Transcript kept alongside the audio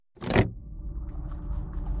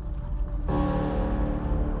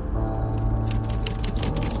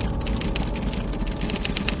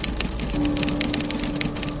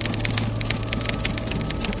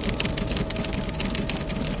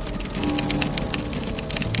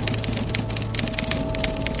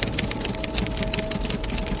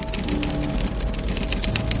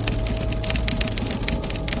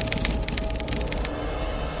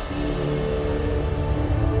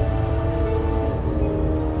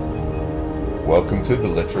Welcome to the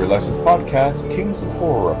Literary License Podcast, Kings of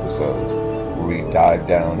Horror episodes, where we dive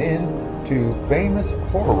down into famous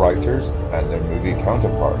horror writers and their movie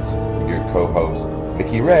counterparts. With your co-hosts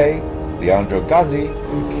Vicky Ray, Leandro Gazzi,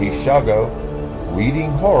 and Keith Shago,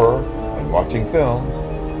 reading horror and watching films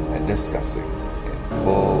and discussing in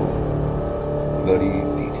full bloody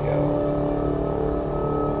detail.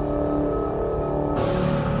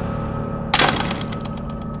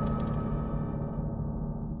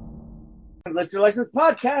 Literary License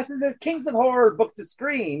Podcast is the Kings of Horror book to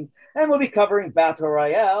screen, and we'll be covering Battle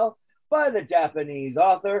Royale by the Japanese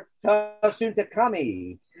author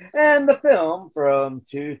Takami, and the film from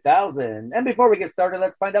 2000. And before we get started,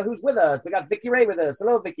 let's find out who's with us. We got Vicky Ray with us.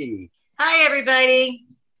 Hello, Vicky. Hi, everybody.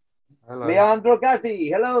 Hello. Leandro Gazzi.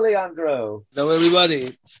 Hello, Leandro. Hello,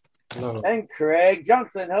 everybody. Hello. And Craig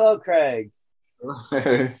Johnson. Hello, Craig.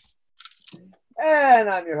 Hello. And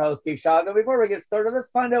I'm your host, Keith Shago. Before we get started, let's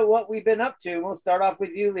find out what we've been up to. We'll start off with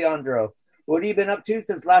you, Leandro. What have you been up to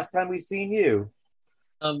since last time we've seen you?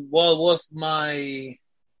 It was my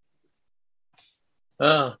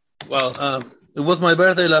birthday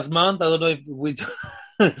last month. I don't know if we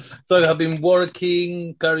so I have been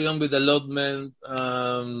working, carry on with allotment,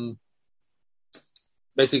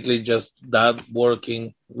 basically just that,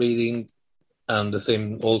 working, reading, and the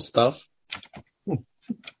same old stuff.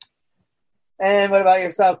 And what about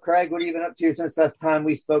yourself, Craig? What have you been up to since last time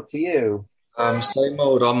we spoke to you? Same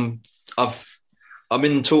old. I'm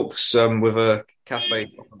in talks with a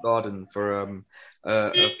cafe garden for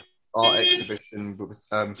a art exhibition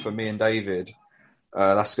for me and David.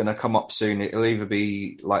 That's going to come up soon. It'll either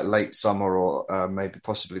be like late summer or maybe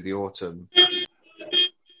possibly the autumn.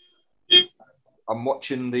 I'm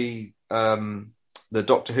watching the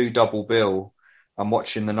Doctor Who double bill. I'm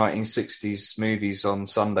watching the 1960s movies on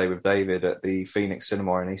Sunday with David at the Phoenix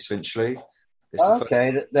Cinema in East Finchley.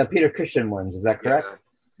 The Peter Cushing ones, is that correct?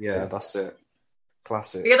 Yeah, that's it.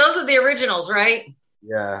 Classic. Yeah, those are the originals, right?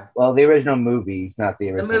 Yeah. Well, the original movies, not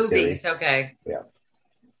the original The movies, series. okay. Yeah.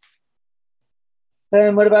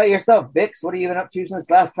 And what about yourself, Vix? What have you been up to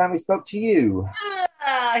since last time we spoke to you?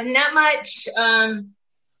 Not much.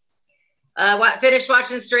 Finished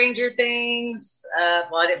watching Stranger Things. I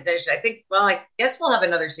didn't finish it. I guess we'll have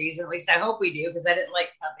another season. At least I hope we do, because I didn't like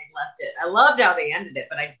how they left it. I loved how they ended it,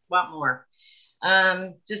 but I want more.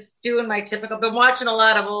 Just doing my typical. Been watching a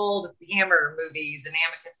lot of old Hammer movies and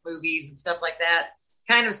Amicus movies and stuff like that.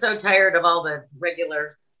 Kind of so tired of all the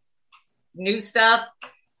regular news stuff.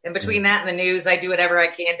 And between that and the news, I do whatever I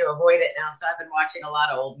can to avoid it now. So I've been watching a lot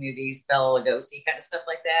of old movies, Bela Lugosi, kind of stuff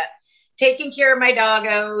like that. Taking care of my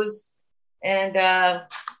doggos and the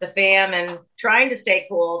fam, and trying to stay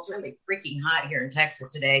cool. It's really freaking hot here in Texas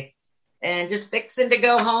today. And just fixing to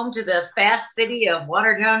go home to the fast city of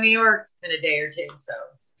Watertown, New York in a day or two. So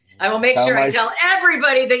I will make sure I tell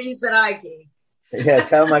everybody that you said hi, Keith. Yeah,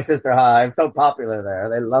 tell my sister hi. I'm so popular there.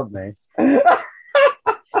 They love me. Hey,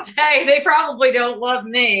 they probably don't love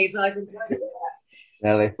me, so I can tell you that.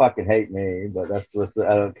 No, they fucking hate me, but I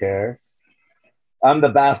don't care. I'm the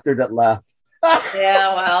bastard that left.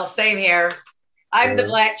 Yeah, well, same here. I'm the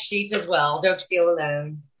black sheep as well. Don't feel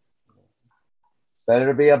alone. Better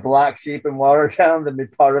to be a black sheep in Watertown than be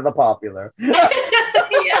part of the popular. Yeah.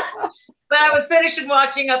 But I was finishing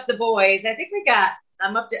watching Up the Boys. I think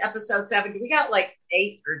I'm up to episode 7. We got like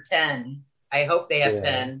 8 or 10. I hope they have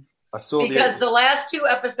 10. Because the last 2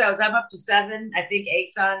 episodes, I'm up to 7. I think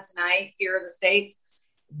 8's on tonight here in the States.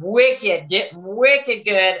 Getting wicked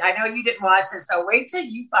good. I know you didn't watch it, so wait till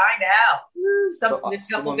you find out. Woo, there's a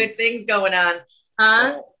couple good things going on.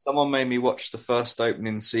 Huh? Someone made me watch the first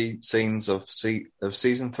opening scenes of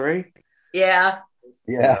season 3. Yeah.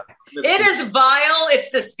 Yeah. It is vile. It's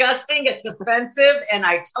disgusting. It's offensive, and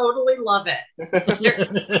I totally love it.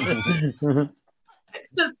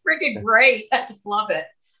 It's just freaking great. I just love it.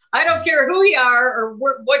 I don't care who you are or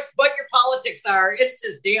what your politics are. It's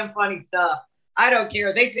just damn funny stuff. I don't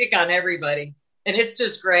care. They pick on everybody, and it's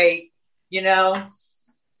just great. You know,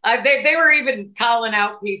 they were even calling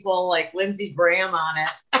out people like Lindsey Graham on it.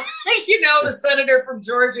 You know, the senator from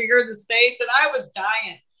Georgia here in the States, and I was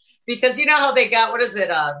dying because you know how they got, what is it?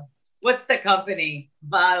 What's the company?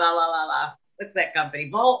 What's that company?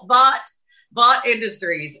 Vought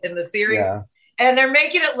Industries in the series. Yeah. And they're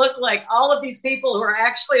making it look like all of these people who are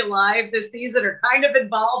actually alive this season are kind of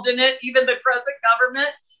involved in it, even the present government.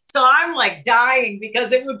 So I'm like dying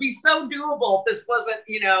because it would be so doable if this wasn't,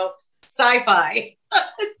 sci-fi.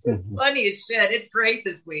 It's just funny as shit. It's great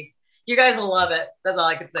this week. You guys will love it. That's all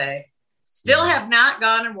I can say. Still have not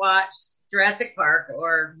gone and watched Jurassic Park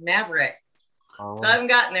or Maverick. So I haven't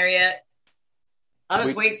gotten there yet. I'll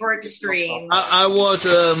just wait for it to stream. I watched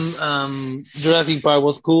Jurassic Park.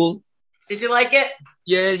 Was cool. Did you like it?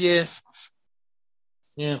 Yeah.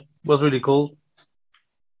 Was really cool.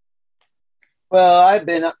 Well, I've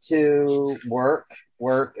been up to work,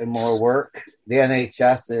 and more work. The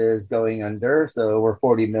NHS is going under, so we're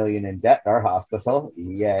 $40 million in debt in our hospital.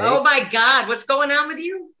 Yay! Oh my God, what's going on with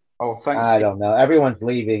you? Oh, thanks. I don't know. Everyone's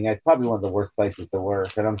leaving. It's probably one of the worst places to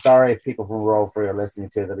work. And I'm sorry if people from Royal Free are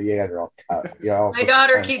listening to it, but you guys are all cut. My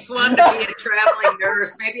daughter keeps wanting to be a traveling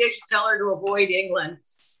nurse. Maybe I should tell her to avoid England.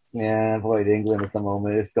 Yeah, avoid England at the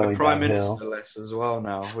moment. It's going Prime downhill. Minister list as well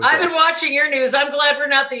now. I've been watching your news. I'm glad we're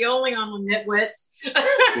not the only on the nitwits.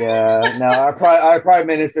 Yeah, no, our prime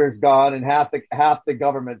minister is gone, and half the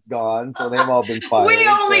government's gone, so they've all been fired. We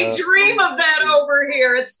only dream of that over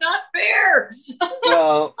here. It's not fair.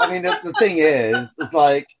 Well, I mean, the thing is, it's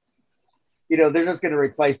like, they're just going to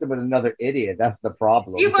replace him with another idiot. That's the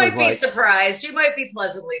problem. You might be surprised. You might be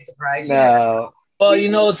pleasantly surprised. No.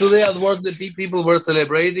 Well, today at work, the people were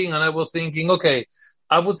celebrating, and I was thinking, okay,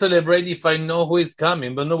 I would celebrate if I know who is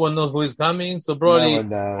coming, but no one knows who is coming, so probably... No one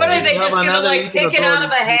knows. What are they just going to, pick it out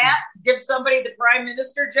of a hat? Give somebody the prime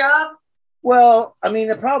minister job? Well, I mean,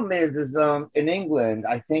 the problem is in England,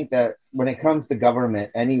 I think that when it comes to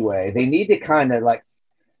government anyway, they need to kind of,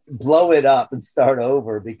 blow it up and start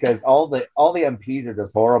over, because all the MPs are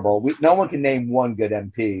just horrible. No one can name one good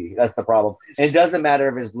MP. That's the problem. And it doesn't matter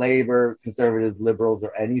if it's Labour, Conservatives, Liberals,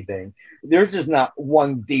 or anything. There's just not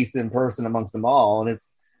one decent person amongst them all. And it's,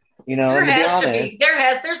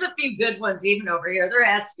 there's a few good ones even over here. There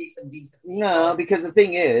has to be some decent people. No, because the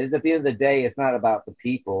thing is, at the end of the day, it's not about the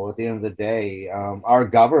people. At the end of the day, our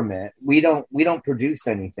government, we don't produce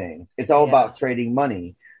anything. It's all about trading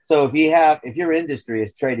money. So if your industry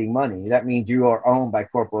is trading money, that means you are owned by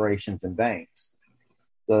corporations and banks.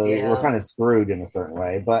 So we're kind of screwed in a certain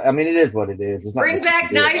way. But I mean, it is what it is. Bring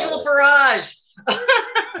back Nigel Farage.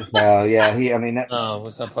 Well, yeah,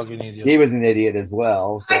 what's that fucking idiot? He was an idiot as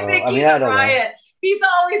well. So, I think he's a riot. He's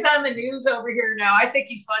always on the news over here now. I think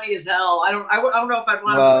he's funny as hell. I don't know if I'd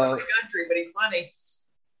want to live in the country, but he's funny.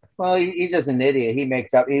 Well, he's just an idiot. He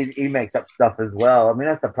makes up stuff as well. I mean,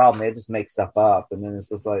 that's the problem. They just make stuff up, and then it's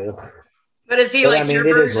just like. Ugh. But is he your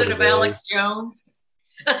version of Alex Jones?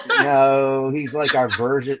 No, he's like our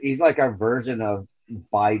version. He's like our version of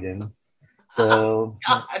Biden. So,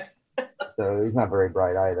 so he's not very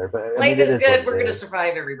bright either. But life is good. We're going to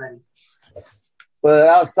survive, everybody. But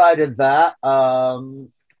outside of that,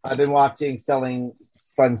 I've been watching Selling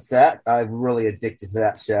Sunset. I'm really addicted to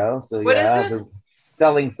that show. So what is it?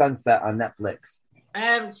 Selling Sunset on Netflix.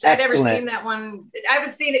 I've never seen that one. I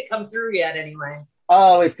haven't seen it come through yet anyway.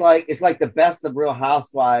 Oh, it's like the best of Real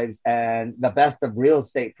Housewives and the best of Real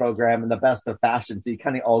Estate Program and the best of fashion. So you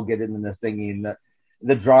kind of all get into this thing, and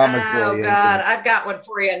the drama's brilliant. Oh God, I've got one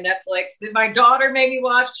for you on Netflix that my daughter made me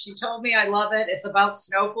watch. She told me I love it. It's about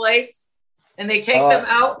snowflakes, and they take them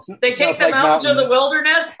out. They take them out into the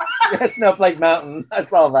wilderness. Yeah, Snowflake Mountain. I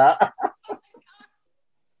saw that.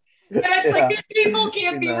 And it's like, these people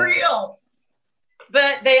can't be real.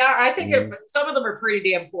 But they are. I think some of them are pretty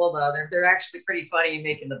damn cool, though. They're actually pretty funny and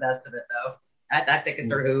making the best of it, though. I think it's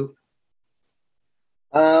a hoot.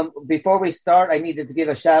 Before we start, I needed to give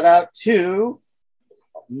a shout out to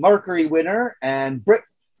Mercury winner and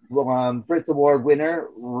Brits Award winner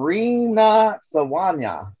Rina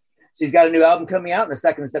Sawanya. She's got a new album coming out on the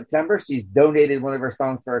 2nd of September. She's donated one of her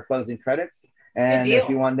songs for her closing credits. And if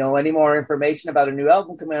you want to know any more information about a new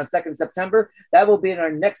album coming out 2nd September, that will be in our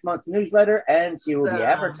next month's newsletter, and she will be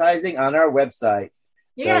advertising on our website.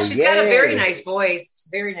 Yeah, so, she's got a very nice voice.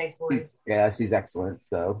 Very nice voice. Yeah, she's excellent.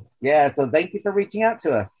 So, so thank you for reaching out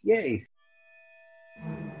to us. Yay.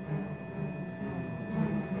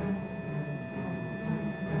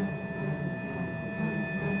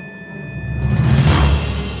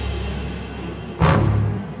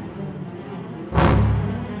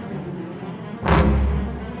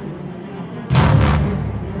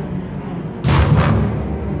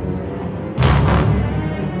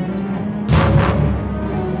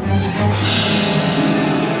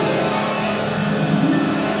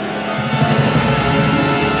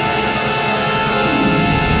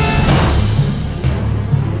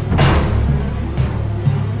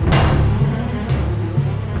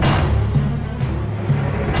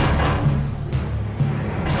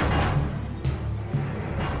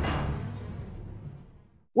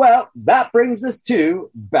 Well, that brings us to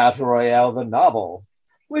Battle Royale, the novel,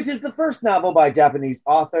 which is the first novel by Japanese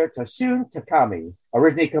author Toshun Takami.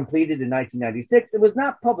 Originally completed in 1996, it was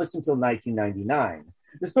not published until 1999.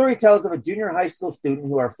 The story tells of a junior high school student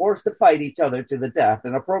who are forced to fight each other to the death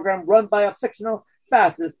in a program run by a fictional,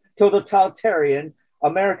 fascist, totalitarian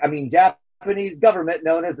Japanese government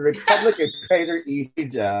known as the Republic of Greater East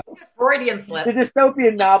Asia. Freudian slip. The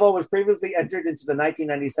dystopian novel was previously entered into the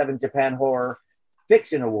 1997 Japan Horror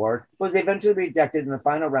Fiction Award, was eventually rejected in the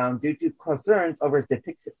final round due to concerns over its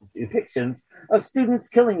depictions of students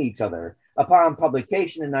killing each other. Upon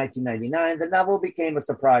publication in 1999, the novel became a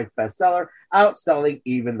surprise bestseller, outselling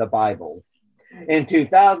even the Bible. In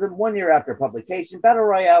 2000, 1 year after publication, Battle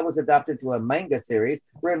Royale was adapted to a manga series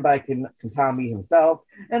written by Takami himself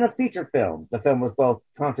and a feature film. The film was both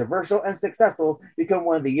controversial and successful, becoming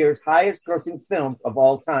one of the year's highest-grossing films of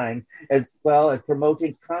all time, as well as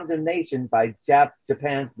promoting condemnation by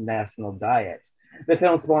Japan's national diet. The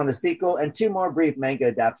film spawned a sequel, and 2 more brief manga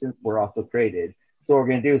adaptations were also created. So what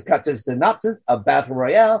we're going to do is cut to the synopsis of Battle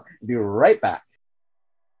Royale and be right back.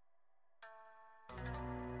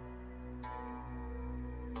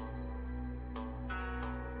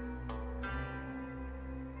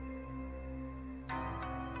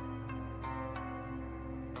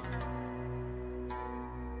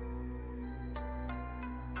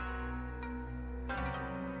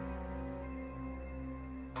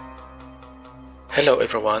 Hello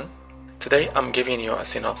everyone, today I'm giving you a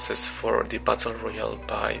synopsis for the Battle Royale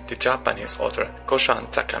by the Japanese author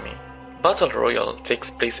Koshan Takami. Battle Royale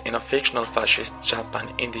takes place in a fictional fascist Japan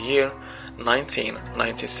in the year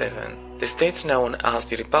 1997. The state known as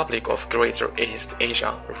the Republic of Greater East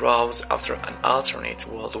Asia rose after an alternate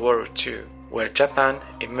World War II, where Japan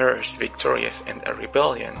emerged victorious and a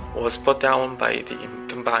rebellion was put down by the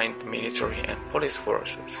combined military and police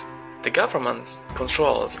forces. The government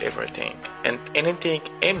controls everything, and anything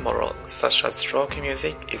immoral, such as rock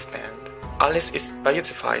music, is banned. Alice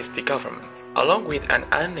beautifies the government, along with an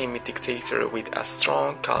unnamed dictator with a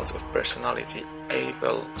strong cult of personality,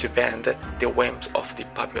 able to bend the whims of the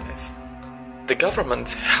populace. The government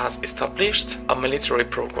has established a military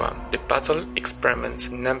program, the Battle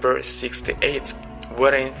Experiment number 68,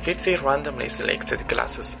 wherein 50 randomly selected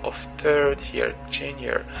classes of third-year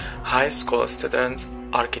junior high school students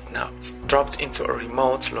are kidnapped, dropped into a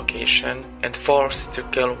remote location, and forced to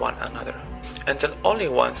kill one another, until only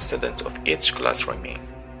one student of each class remains.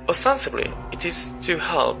 Ostensibly, it is to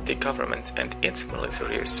help the government and its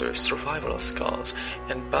military research survival skills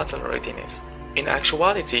and battle readiness. In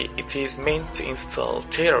actuality, it is meant to instill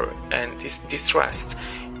terror and distrust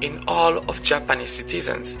in all of Japanese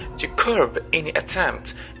citizens to curb any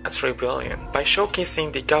attempt at rebellion by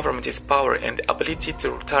showcasing the government's power and ability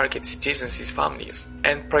to target citizens' families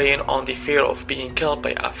and preying on the fear of being killed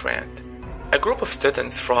by a friend. A group of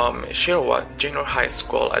students from Shirowa Junior High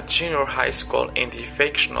School, a junior high school in the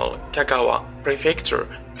fictional Kagawa Prefecture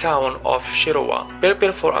town of Shirowa,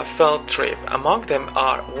 prepare for a field trip. Among them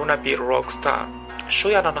are wannabe rock star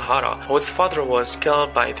Shoya Nanahara, whose father was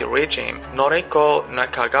killed by the regime, Noriko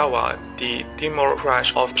Nakagawa, the Timor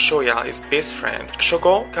crush of Shoya's best friend,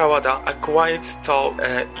 Shogo Kawada, a quiet, tall,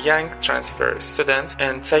 young transfer student,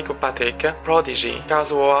 and psychopathic prodigy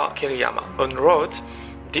Kazuo Kiriyama. En route,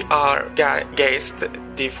 the guest,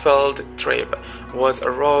 the field trip was a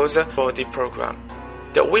rose for the program.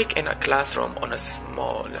 The week in a classroom on a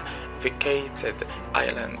small, vacated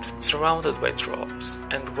island, surrounded by tropes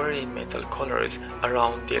and wearing metal collars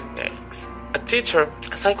around their necks. A teacher,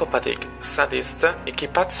 psychopathic sadist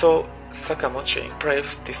Ikipatsu Sakamochi,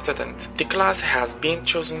 briefs the student. The class has been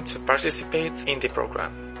chosen to participate in the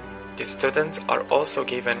program. The students are also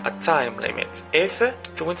given a time limit. If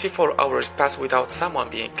 24 hours pass without someone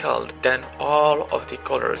being killed, then all of the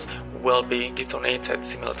collars will be detonated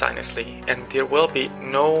simultaneously and there will be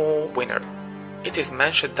no winner. It is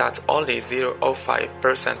mentioned that only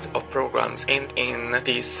 0.05% of programs end in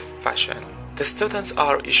this fashion. The students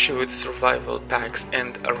are issued survival packs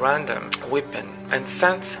and a random weapon and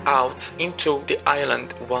sent out into the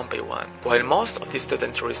island one by one, while most of the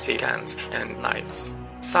students receive guns and knives.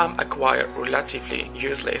 Some acquire relatively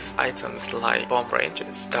useless items like bomb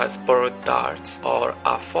ranges, that borrowed darts, or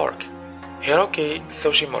a fork. Hiroki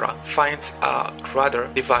Soshimura finds a radar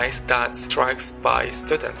device that tracks by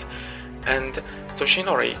student, and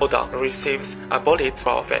Toshinori Oda receives a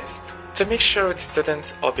bulletproof vest. To make sure the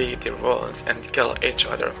students obey the rules and kill each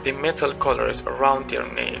other, the metal collars around their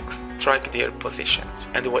necks track their positions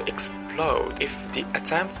and will explode if they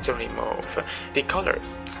attempt to remove the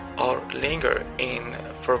collars or linger in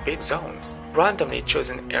forbidden zones. Randomly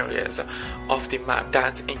chosen areas of the map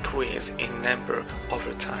that increase in number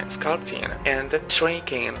over time, sculpting and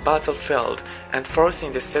shrinking battlefield and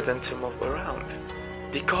forcing the student to move around.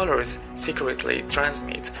 The colors secretly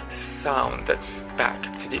transmit sound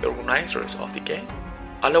back to the organizers of the game,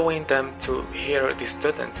 allowing them to hear the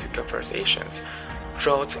students' conversations,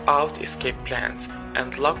 route out escape plans,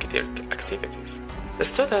 and log their activities. The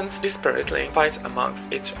students desperately fight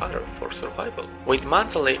amongst each other for survival, with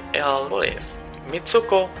mentally ill bullies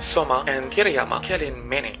Mitsuko, Soma, and Kiriyama killing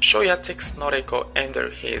many. Shoya takes Noriko under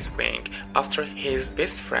his wing after his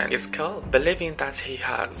best friend is killed, believing that he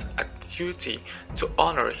has a duty to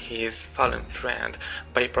honor his fallen friend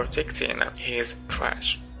by protecting his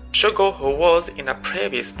crush. Shugo, who was in a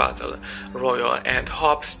previous battle, Royale, and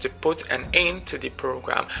hopes to put an end to the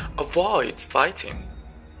program, avoids fighting.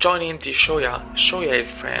 Joining the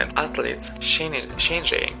Shoya's friend athlete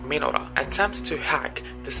Shinji Minora attempts to hack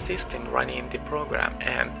the system running the program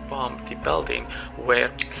and bomb the building where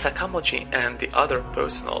Sakamochi and the other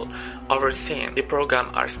personnel overseeing the program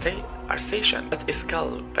are stationed, but is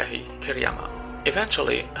killed by Kiriyama.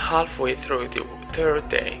 Eventually, halfway through the third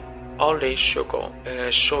day, only Shugo,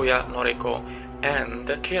 Shoya, Noriko, and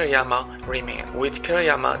Kiriyama remain, with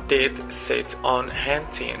Kiriyama dead set on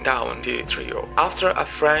hunting down the trio. After a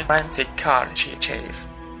frantic car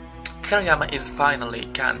chase, Kiriyama is finally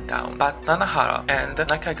gunned down, but Nanahara and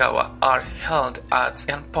Nakagawa are held at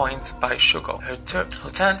gunpoint by Shugo, who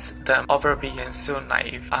tells them over being so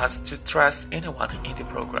naive as to trust anyone in the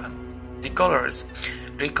program. The callers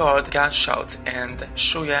record gunshots and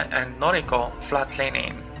Shuya and Noriko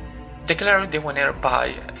flatlining. Declared the winner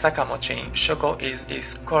by Sakamochi, Shugo is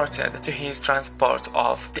escorted to his transport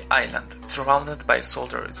off the island, surrounded by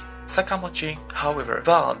soldiers. Sakamochi, however,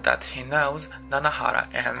 vowed that he knows Nanahara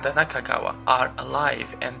and Nakagawa are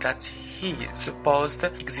alive and that his supposed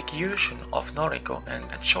execution of Noriko and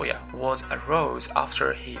Shoya was arose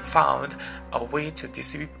after he found a way to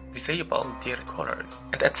disable their callers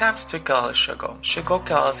and attempts to kill Shugo. Shugo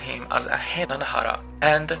kills him as a head. Nanahara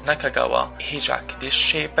and Nakagawa hijack the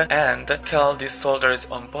ship and kill the soldiers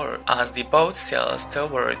on board. As the boat sails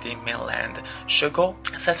toward the mainland, Shugo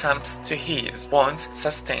succumbs to his wounds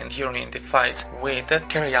sustained during the fight with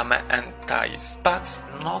Kiriyama and dies, but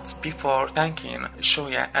not before thanking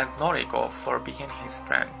Shoya and Noriko for being his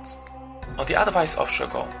friends. On the advice of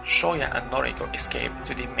Shugo, Shoya and Noriko escape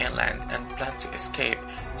to the mainland and plan to escape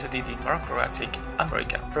to the democratic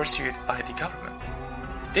America pursued by the government.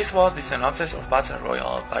 This was the synopsis of Battle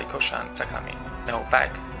Royale by Koshan Takami. Now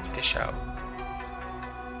back to the show.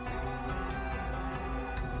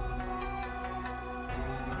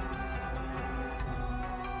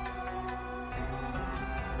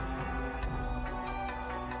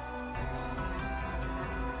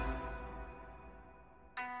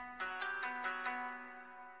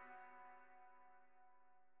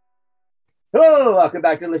 Hello, welcome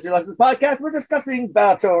back to Literature Lessons Podcast. We're discussing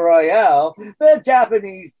Battle Royale, the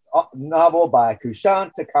Japanese novel by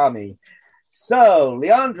Koshan Takami. So,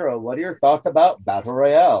 Leandro, what are your thoughts about Battle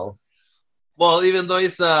Royale? Well, even though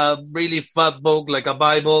it's a really fat book, like a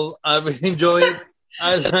Bible, I really enjoy it.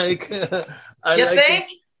 I like think?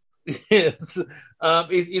 It. Yes.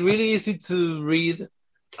 It's really easy to read.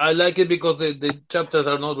 I like it because the chapters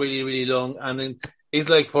are not really, really long. And then it's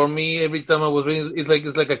like, for me, every time I was reading,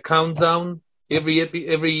 it's like a countdown.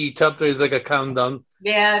 Every chapter is like a countdown.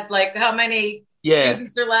 Yeah, like how many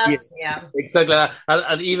students are left. Yeah. Exactly.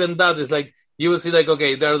 And even that is like, you will see like,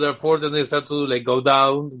 okay, there are 4, then they start to like go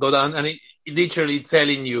down, and it literally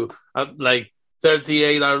telling you like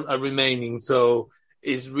 38 are remaining. So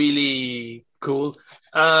it's really cool.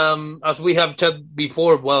 As we have chatted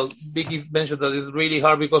before, well, Vicky mentioned that it's really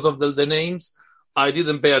hard because of the names. I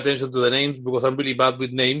didn't pay attention to the names because I'm really bad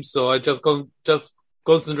with names. So I just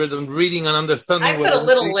concentrate on reading and understanding. I put a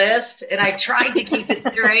little list and I tried to keep it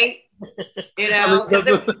straight. You know,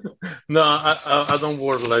 no, I don't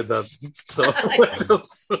work like that. So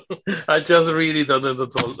I just read it and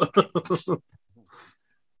that's all.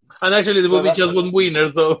 And actually, the movie just won winner,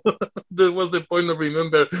 so that was the point of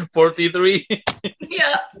remember 43.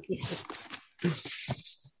 Yeah.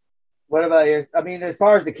 What about yours? I mean, as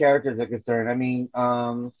far as the characters are concerned, I mean,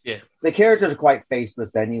 the characters are quite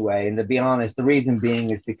faceless anyway. And to be honest, the reason being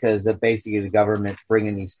is because basically the government's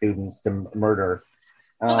bringing these students to murder.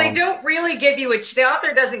 Well, they don't really give you the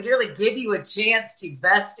author doesn't really give you a chance to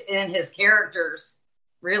vest in his characters,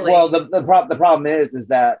 really. Well, the problem is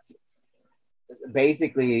that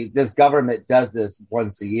basically this government does this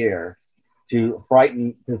once a year to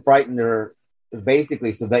frighten their,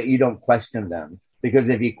 basically so that you don't question them. Because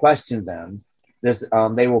if you question them,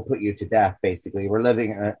 they will put you to death. Basically, we're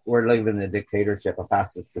living in a dictatorship, a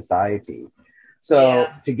fascist society. So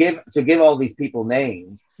to give all these people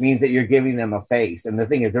names means that you're giving them a face. And the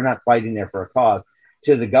thing is, they're not fighting there for a cause.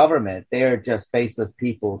 To the government, they are just faceless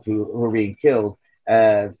people who are being killed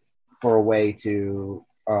for a way to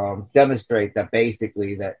demonstrate that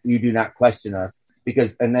basically that you do not question us.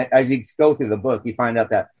 Because as you go through the book, you find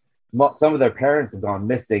out that some of their parents have gone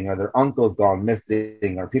missing, or their uncles gone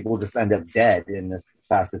missing, or people just end up dead in this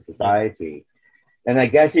fascist society. And I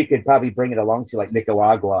guess you could probably bring it along to like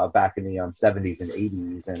Nicaragua back in the 70s and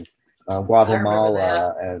 80s, and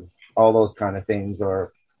Guatemala and all those kind of things,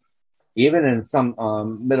 or even in some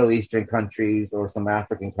Middle Eastern countries or some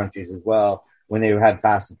African countries as well, when they had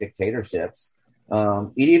fascist dictatorships.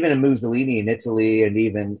 Even in Mussolini in Italy, and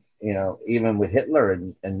even with Hitler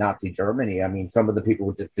and Nazi Germany, I mean, some of the people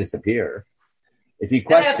would just disappear. If you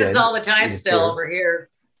question, that happens all the time still over here.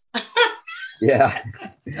 Yeah,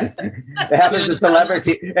 it happens to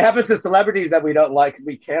celebrity. It happens to celebrities that we don't like.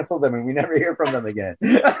 We cancel them and we never hear from them again. Or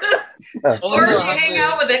if you hang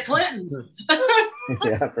out with the Clintons.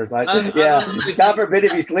 God forbid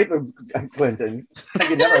if you sleep with Clinton,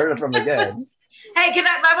 you never heard from them again. Hey,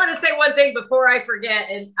 I want to say one thing before I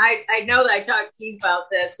forget, and I know that I talked to Keith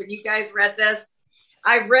about this. When you guys read this,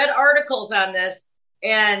 I read articles on this,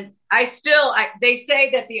 and they say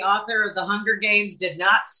that the author of The Hunger Games did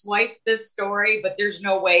not swipe this story, but there's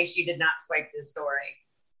no way she did not swipe this story.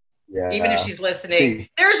 Yeah. Even if she's listening,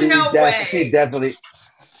 there's no way. She definitely.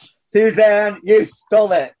 Suzanne, you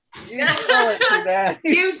stole it. You stole it, Suzanne.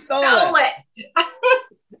 You stole it.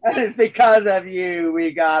 And it's because of you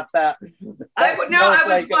we got that. I was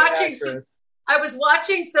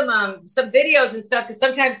watching some videos and stuff, because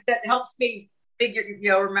sometimes that helps me figure,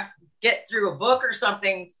 get through a book or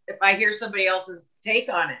something if I hear somebody else's take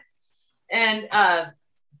on it. And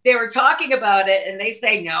they were talking about it, and they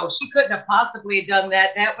say, no, she couldn't have possibly done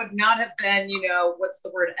that. That would not have been, what's the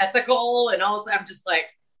word, ethical. And all I'm just like,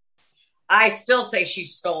 I still say she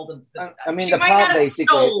stole the I mean, she the might problem not have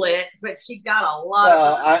stole it, but she got a lot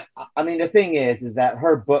of it. I mean, the thing is that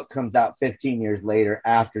her book comes out 15 years later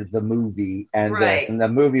after the movie and this, and the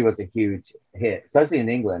movie was a huge hit, especially in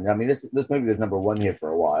England. I mean, this movie was #1 hit for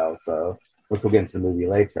a while, so which we'll get into the movie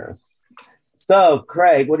later. So,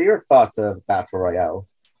 Craig, what are your thoughts of Battle Royale?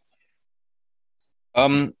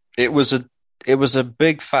 It was a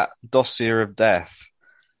big fat dossier of death.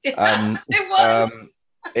 It was.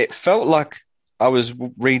 It felt like I was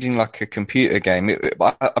reading like a computer game.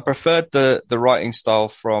 I preferred the writing style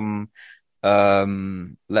from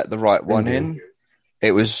Let the Right One In.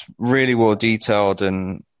 It was really well detailed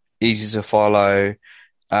and easy to follow,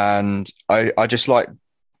 and I just like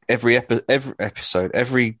every episode,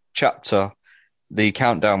 every chapter, the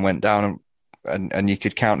countdown went down, and you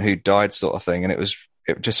could count who died, sort of thing, and it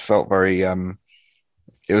just felt very.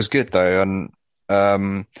 It was good though, and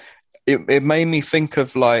it made me think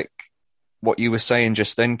of like what you were saying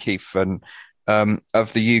just then, Keith, and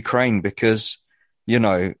of the Ukraine, because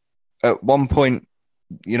at one point,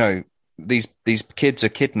 these kids are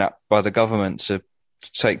kidnapped by the government to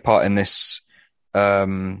take part in this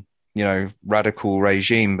radical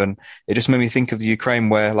regime, and it just made me think of the Ukraine,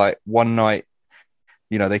 where like one night,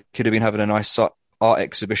 they could have been having a nice art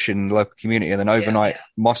exhibition in the local community, and then overnight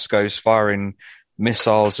Moscow's firing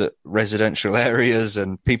missiles at residential areas,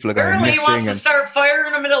 and people are going missing. He wants to start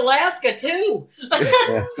firing them in Alaska too.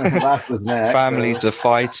 Alaska's next, families are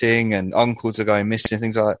fighting, and uncles are going missing,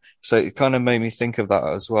 things like that. So it kind of made me think of that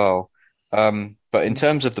as well. But in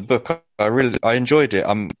terms of the book, I enjoyed it.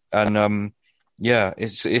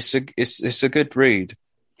 It's a good read.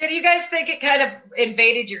 Did you guys think it kind of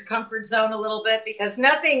invaded your comfort zone a little bit? Because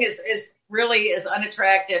nothing is really as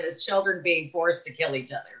unattractive as children being forced to kill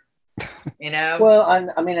each other.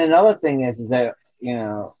 Well, I mean, another thing is that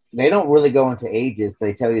they don't really go into ages.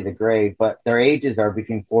 They tell you the grade, but their ages are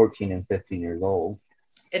between 14 and 15 years old.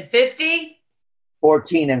 And 50?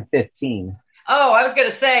 14 and 15. Oh, I was going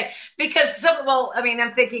to say, because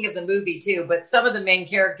I'm thinking of the movie too, but some of the main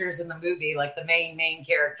characters in the movie, like the main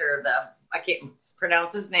character, I can't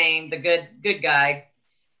pronounce his name, the good guy.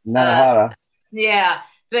 Nanahara. Yeah,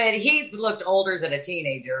 but he looked older than a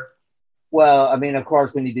teenager. Well, I mean, of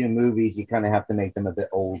course, when you do movies, you kind of have to make them a bit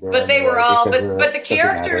older. But they were all, but the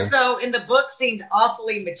characters, though, in the book seemed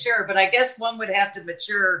awfully mature. But I guess one would have to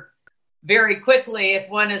mature very quickly if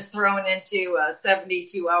one is thrown into a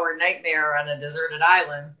 72-hour nightmare on a deserted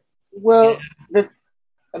island. Well, the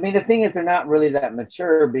thing is, they're not really that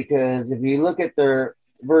mature, because if you look at their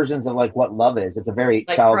versions of like what love is, it's a very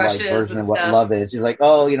childlike version of what love is. You're like,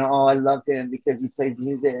 I love him because he plays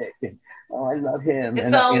music, and I love him.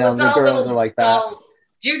 It's all the girls are like that.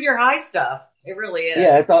 Junior high stuff. It really is.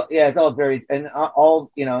 Yeah, it's all very, and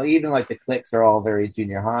all even like the cliques are all very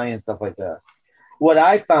junior high and stuff like this. What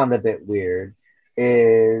I found a bit weird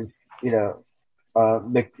is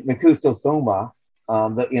Mikuso Soma,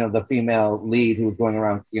 the female lead who was going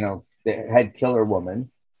around, the head killer woman,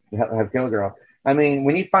 head killer girl. I mean,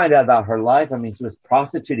 when you find out about her life, I mean, she was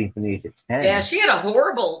prostituting from the age of 10. Yeah, she had a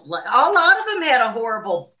horrible, a lot of them had a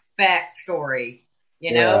horrible backstory,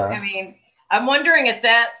 you know? Yeah. I mean, I'm wondering if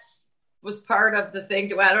that's was part of the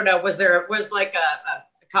thing. I don't know. Was like a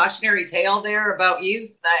cautionary tale there about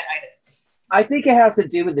youth? I think it has to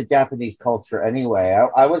do with the Japanese culture anyway.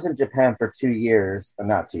 I was in Japan for 2 years,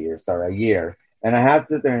 not 2 years, sorry, a year. And I have to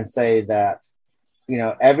sit there and say that, you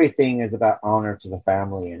know, everything is about honor to the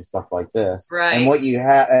family and stuff like this. Right. And what you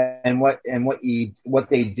have and what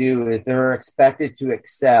they do is they're expected to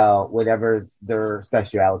excel whatever their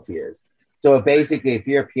specialty is. So basically, if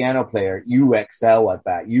you're a piano player, you excel at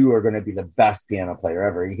that. You are going to be the best piano player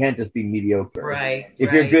ever. You can't just be mediocre. Right.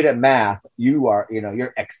 If you're good at math, you are, you know,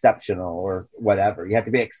 you're exceptional or whatever. You have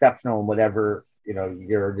to be exceptional in whatever, you know,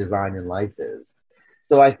 your design in life is.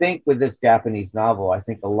 So I think with this Japanese novel, I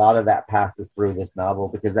think a lot of that passes through this novel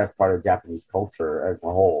because that's part of Japanese culture as a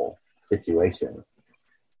whole situation.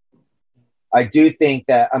 I do think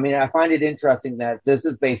that, I mean, I find it interesting that this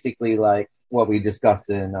is basically like what we discussed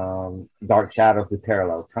in Dark Shadows with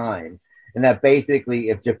Parallel Time. And that basically,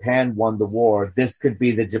 if Japan won the war, this could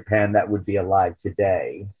be the Japan that would be alive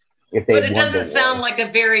today. If they But it won doesn't the war. sound like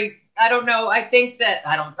a very, I don't know. I think that,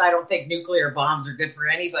 I don't think nuclear bombs are good for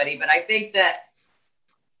anybody, but I think that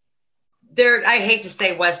I hate to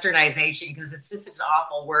say westernization because it's just such an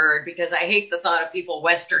awful word because I hate the thought of people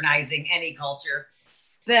westernizing any culture.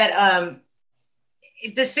 That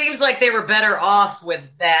this seems like they were better off with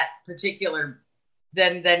that particular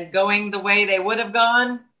than going the way they would have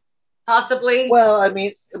gone, possibly. Well, I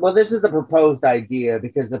mean, this is a proposed idea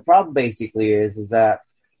because the problem basically is that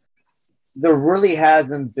there really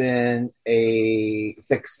hasn't been a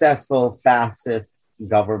successful fascist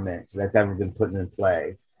government that's ever been put in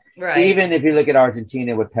play. Right. Even if you look at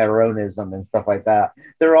Argentina with Peronism and stuff like that,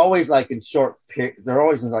 they're always like in short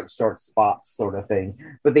spots sort of thing,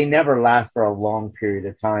 but they never last for a long period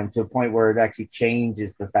of time to a point where it actually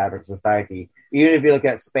changes the fabric of society. Even if you look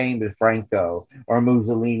at Spain with Franco or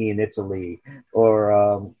Mussolini in Italy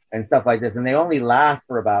or and stuff like this, and they only last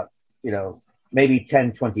for about, you know, maybe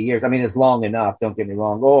 10, 20 years. I mean, it's long enough, don't get me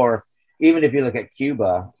wrong. Or even if you look at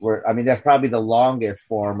Cuba, where, I mean, that's probably the longest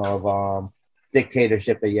form of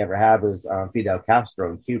dictatorship that you ever had was Fidel Castro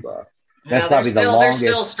in Cuba. That's probably the longest.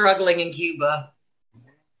 They're still struggling in Cuba.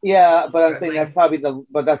 Yeah, but I'm saying that's probably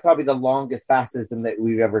the longest fascism that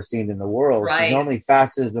we've ever seen in the world. Right. Normally,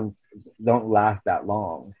 fascism don't last that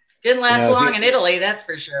long. Didn't last long in Italy, that's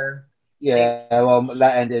for sure. Yeah, well,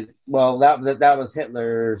 that ended. Well, that was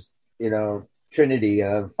Hitler's, you know, trinity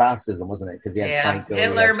of fascism, wasn't it? Because he had Franco,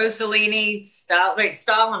 Hitler, Mussolini, Stalin. Wait,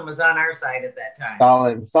 Stalin was on our side at that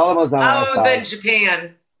time. Stalin was on our side. Oh, then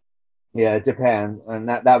Japan. Yeah, Japan, and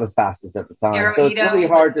that was fascist at the time. So it's really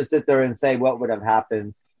hard to sit there and say what would have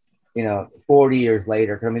happened, you know, 40 years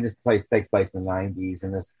later. Because I mean, this place takes place in the 90s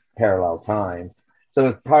in this parallel time. So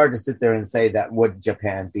it's hard to sit there and say that would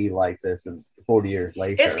Japan be like this in 40 years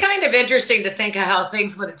later. It's kind of interesting to think of how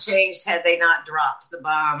things would have changed had they not dropped the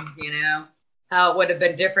bomb, you know? How it would have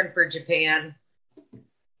been different for Japan.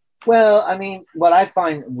 Well, I mean, what I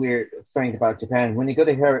find strange about Japan, when you go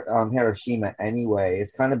to Hiroshima anyway,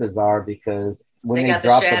 it's kind of bizarre because when they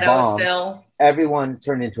dropped the bomb, everyone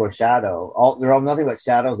turned into a shadow. They're all nothing but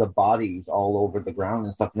shadows of bodies all over the ground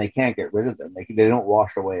and stuff, and they can't get rid of them. They don't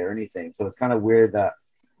wash away or anything. So it's kind of weird that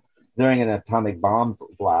during an atomic bomb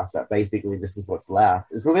blast, that basically this is what's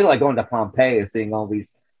left. It's a little like going to Pompeii and seeing all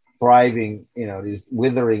these thriving, you know, these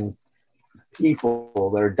withering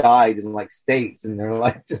people that are died in like states, and they're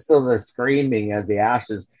like just so they're screaming as the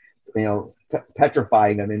ashes, you know,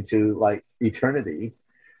 petrifying them into like eternity.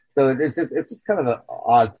 So it's just kind of an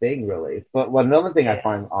odd thing, really. But another thing I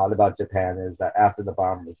find odd about Japan is that after the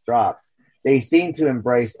bomb was dropped, they seem to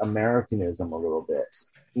embrace Americanism a little bit.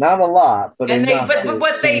 Not a lot, but enough. But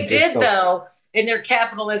what they did though in their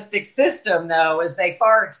capitalistic system though is they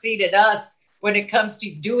far exceeded us when it comes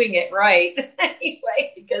to doing it right.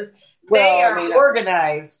 Anyway, because they are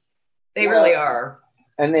organized. They really are.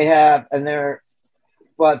 And they're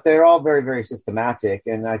all very, very systematic.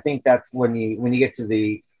 And I think that's when you get to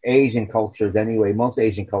the Asian cultures anyway, most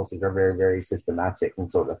Asian cultures are very, very systematic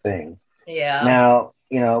and sort of thing. Yeah. Now,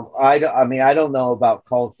 you know, I don't know about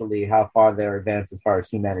culturally how far they're advanced as far as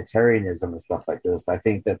humanitarianism and stuff like this. I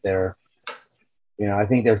think that I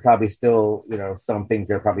think there's probably still, you know, some things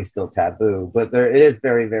that are probably still taboo, but it is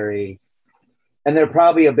very, very, and they're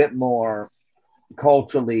probably a bit more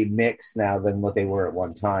culturally mixed now than what they were at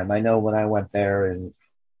one time. I know when I went there in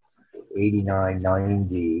 89,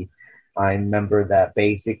 90, I remember that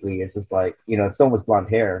basically it's just like, you know, if someone with blonde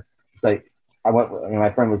hair, it's like,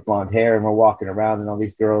 my friend with blonde hair, and we're walking around, and all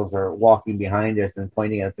these girls are walking behind us and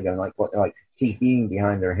pointing at us again, like TPing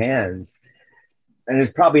behind their hands. And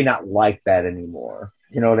it's probably not like that anymore.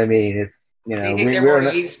 You know what I mean? It's, you know, they're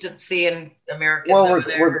more used to seeing Americans. Well, over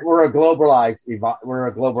there. we're a globalized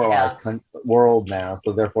world now,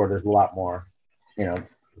 so therefore there's a lot more. You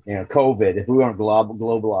know, COVID. If we weren't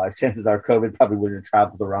globalized, chances are COVID probably wouldn't have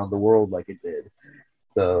traveled around the world like it did.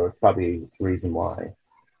 So it's probably the reason why.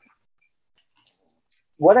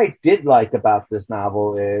 What I did like about this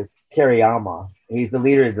novel is Kiriyama. He's the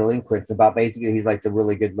leader of delinquents. About basically, he's like the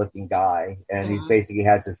really good-looking guy, and he basically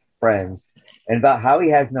has his friends. And about how he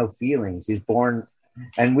has no feelings. He's born,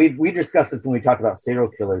 and we discussed this when we talked about serial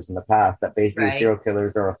killers in the past. That basically serial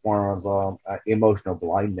killers are a form of emotional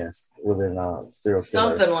blindness within serial killers.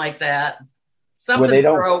 Something like that. Something's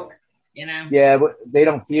broke, you know. Yeah, but they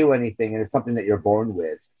don't feel anything, and it's something that you're born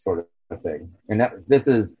with, sort of thing. And this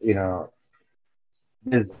is, you know,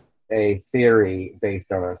 is a theory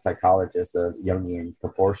based on a psychologist of Jungian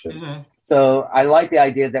proportions. So I like the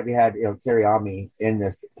idea that we had, you know, Kiriyama in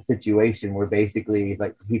this situation where basically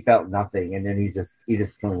like he felt nothing, and then he just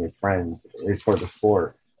killing his friends is for the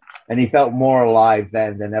sport, and he felt more alive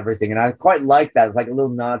then than everything. And I quite like that. It's like a little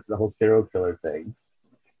nod to the whole serial killer thing.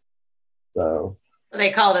 So they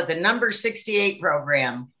called it the number 68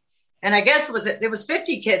 program, and I guess it was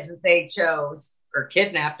 50 kids that they chose or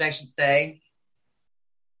kidnapped, I should say.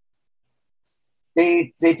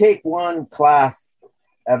 They take one class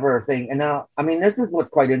ever thing, and now I mean this is what's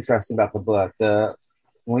quite interesting about the book. When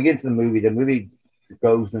we get into the movie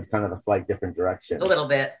goes in kind of a slight different direction, a little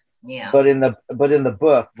bit, yeah. But in the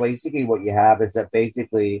book, basically what you have is that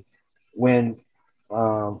basically when we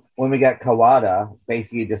got Kawada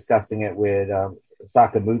basically discussing it with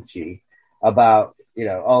Sakaguchi about, you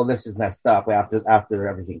know, oh, this is messed up after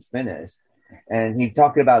everything's finished, and he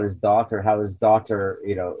talking about his daughter, how his daughter,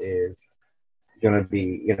 you know, is going to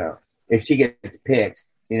be, you know, if she gets picked,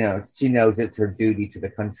 you know, she knows it's her duty to the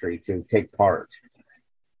country to take part.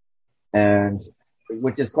 And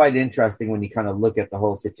which is quite interesting when you kind of look at the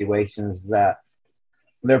whole situation, is that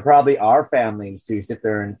there probably are families who sit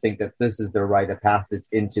there and think that this is their rite of passage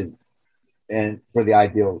into and for the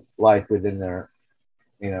ideal life within their,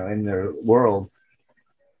 you know, in their world.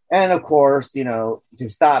 And of course, you know, to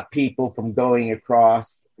stop people from going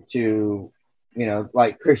across to, you know,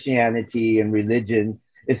 like Christianity and religion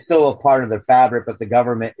is still a part of their fabric, but the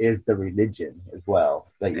government is the religion as well,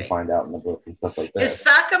 that you find out in the book and stuff like that. Is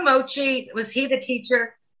Sakaguchi, was he the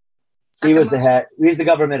teacher? He was the head. He's the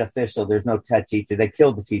government official. There's no head teacher. They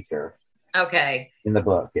killed the teacher. Okay. In the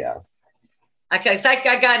book, yeah. Okay, so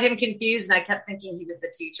I got him confused, and I kept thinking he was the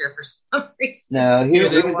teacher for some reason. No, he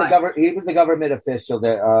was the government official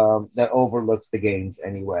that overlooks the games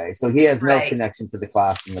anyway. So he has no connection to the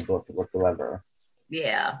class in the book whatsoever.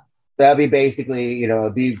 Yeah. That'd be basically, you know,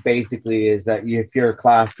 is that if your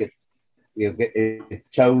class gets, you know, it's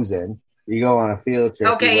chosen, you go on a field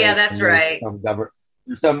trip. Okay, yeah, that's right.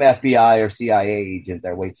 Some FBI or CIA agent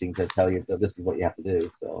that waiting to tell you that this is what you have to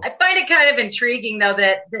do. So I find it kind of intriguing, though,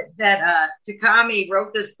 that Takami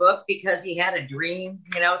wrote this book because he had a dream.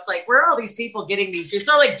 You know, it's like, where are all these people getting these dreams?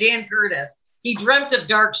 Sort of like Dan Curtis. He dreamt of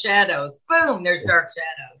dark shadows. Boom, there's dark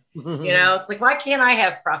shadows. You know, it's like, why can't I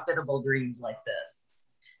have profitable dreams like this?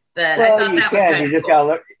 But well, I thought you that can. Was you just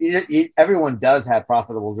cool. gotta learn. Everyone does have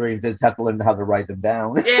profitable dreams. They just have to learn how to write them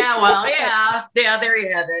down. Yeah, well, yeah. There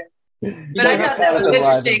you have it. But I thought that was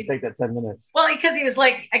interesting. Take that 10 minutes. Well, because he was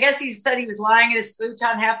like, I guess he said he was lying in his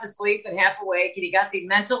futon, half asleep and half awake, and he got the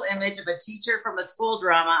mental image of a teacher from a school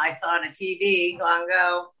drama I saw on a TV long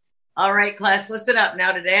ago. All right, class, listen up.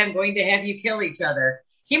 Now today I'm going to have you kill each other.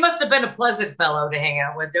 He must have been a pleasant fellow to hang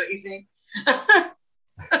out with, don't you think?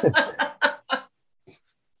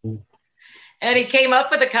 And he came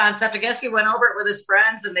up with a concept. I guess he went over it with his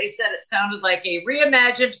friends, and they said it sounded like a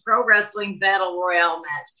reimagined pro wrestling battle royale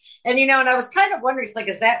match. And, you know, and I was kind of wondering, it's like,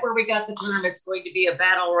 is that where we got the term it's going to be a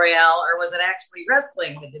battle royale, or was it actually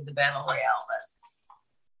wrestling that did the battle royale?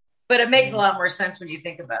 But it makes a lot more sense when you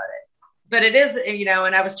think about it. But it is, you know,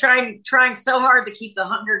 and I was trying so hard to keep the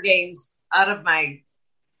Hunger Games out of my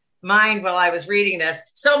mind while I was reading this,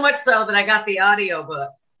 so much so that I got the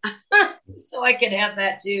audiobook so I could have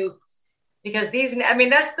that too. Because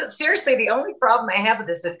that's seriously the only problem I have with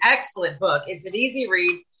this. An excellent book. It's an easy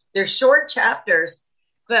read. They're short chapters,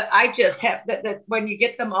 but I just have that when you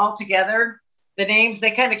get them all together, the names, they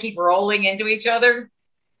kind of keep rolling into each other.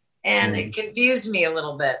 And it confused me a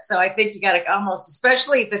little bit. So I think you got to almost,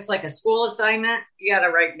 especially if it's like a school assignment, you got to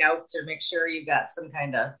write notes or make sure you got some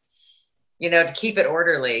kind of, you know, to keep it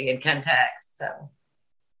orderly in context. So.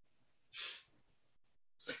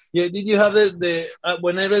 Yeah, did you have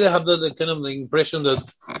when I read, I have the kind of the impression that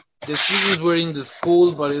the students were in the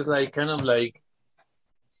school, but it's like kind of like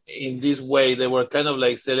in this way they were kind of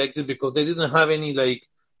like selected because they didn't have any like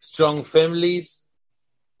strong families.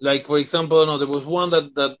 Like for example, no, there was one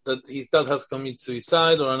that his dad has committed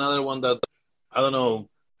suicide, or another one that I don't know.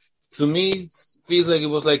 To me, it feels like it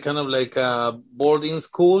was like kind of like a boarding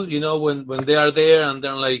school, when they are there and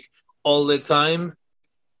they're like all the time.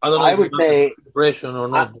 I don't know I if would you have the say same impression or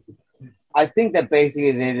not. I think that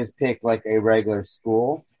basically they just pick like a regular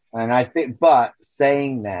school, and I think, but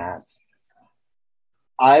saying that,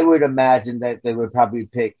 I would imagine that they would probably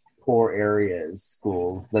pick poor areas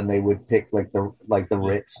schools than they would pick like the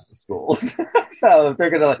rich schools. So if they're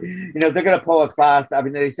gonna pull a class. I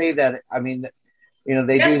mean, they say that. I mean,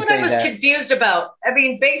 they That's do what say I was that. confused about. I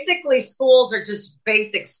mean, basically, schools are just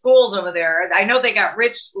basic schools over there. I know they got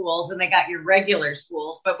rich schools and they got your regular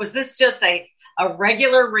schools, but was this just a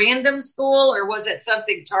regular random school, or was it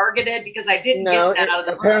something targeted? Because I didn't No, get that out of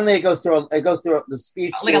the apparently book. it goes through the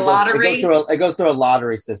speech Like a lottery? it goes through a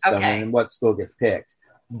lottery system, Okay. and what school gets picked.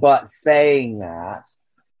 But saying that,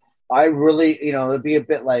 I really, it'd be a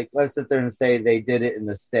bit like, let's sit there and say they did it in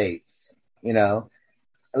the States.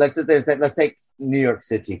 Let's sit there and say, let's take New York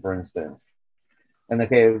City for instance. And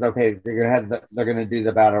okay, they're gonna do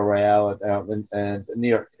the battle royale in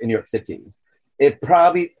New York City. It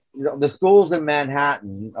probably, the schools in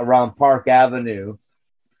Manhattan around Park Avenue,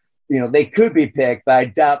 they could be picked, but I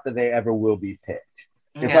doubt that they ever will be picked.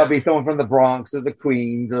 It'd probably be someone from the Bronx or the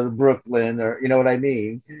Queens or Brooklyn, or you know what I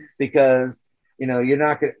mean? Because you're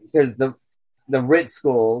not going, because the rich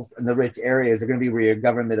schools and the rich areas are going to be where your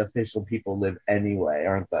government official people live anyway,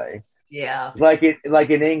 aren't they? Yeah. Like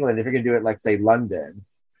in England, if you're going to do it, like say London,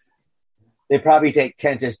 they probably take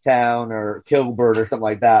Kentish Town or Kilburn or something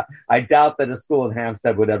like that. I doubt that a school in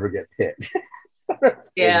Hampstead would ever get picked.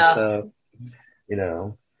 Yeah. So, that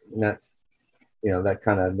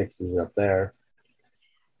kind of mixes it up there.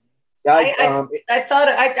 I thought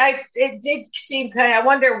it did seem kind of, I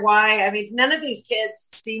wonder why. I mean, none of these kids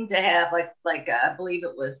seem to have like I believe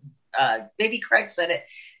it was maybe Craig said it.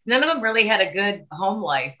 None of them really had a good home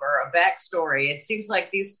life or a backstory. It seems like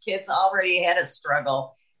these kids already had a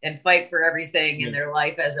struggle and fight for everything in their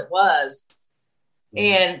life as it was.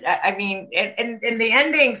 And I mean, and the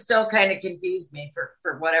ending still kind of confused me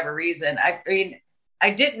for whatever reason. I mean, I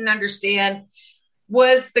didn't understand.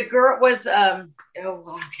 Was the girl I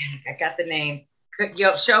got the name.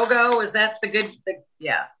 Shogo, was that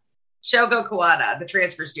Shogo Kawada, the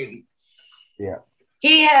transfer student. Yeah.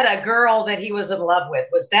 He had a girl that he was in love with.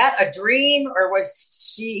 Was that a dream, or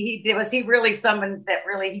was he really someone that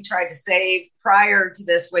really he tried to save prior to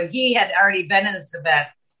this when he had already been in this event?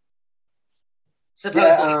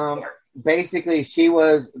 Supposedly. Basically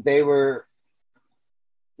they were,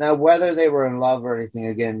 now whether they were in love or anything,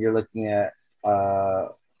 again, you're looking at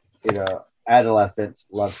adolescent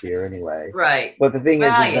love here anyway. Right. But the thing is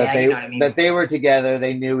that they were together,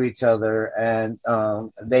 they knew each other, and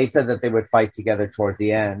they said that they would fight together toward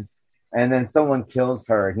the end. And then someone kills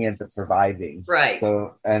her and he ends up surviving. Right.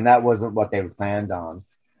 So, and that wasn't what they planned on.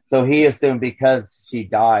 So he assumed because she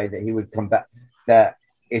died that he would come back, that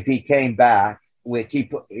if he came back, which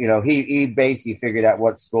he basically figured out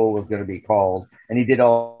what school was going to be called, and he did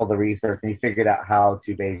all the research and he figured out how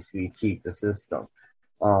to basically cheat the system.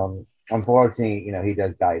 Unfortunately, he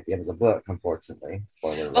does die at the end of the book, unfortunately.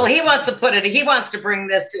 Spoiler well, he wants to bring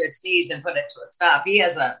this to its knees and put it to a stop. He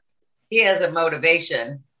has a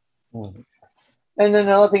motivation. And then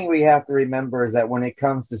another thing we have to remember is that when it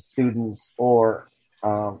comes to students, or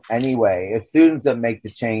anyway, it's students that make the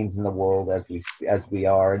change in the world as we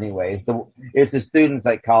are anyway. It's the students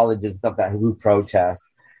like colleges and stuff who protest.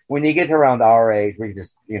 When you get to around our age, we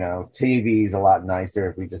just, TV is a lot nicer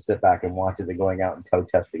if we just sit back and watch it than going out and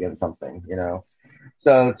protest against something,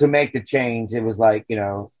 So to make the change, it was like,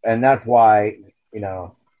 and that's why,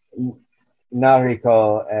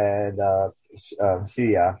 Nariko and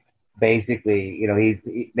Shiya, basically,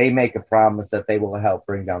 they make a promise that they will help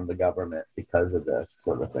bring down the government because of this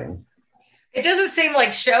sort of thing. It doesn't seem like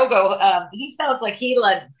Shogo. He sounds like he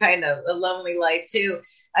led kind of a lonely life too.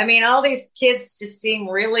 I mean, all these kids just seem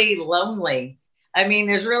really lonely. I mean,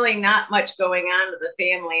 there's really not much going on with the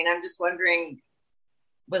family, and I'm just wondering,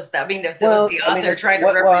 was the author trying to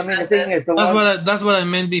represent this? That's what I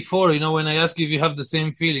meant before. When I asked you if you have the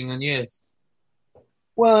same feeling, and yes.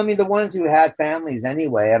 Well, I mean, the ones who had families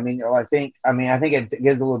anyway. I think it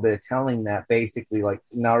gives a little bit of telling that basically, like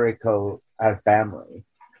Nariko has family.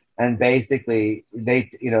 And basically,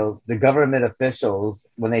 the government officials,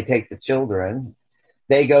 when they take the children,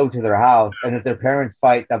 they go to their house, and if their parents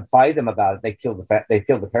fight them about it, they kill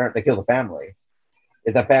the family.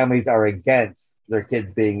 If the families are against their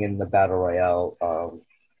kids being in the battle royale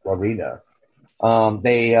arena,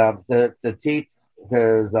 the teach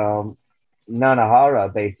because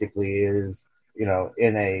Nanahara basically is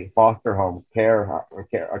in a foster home care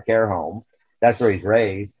home. That's where he's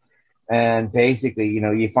raised, and basically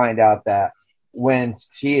you find out that when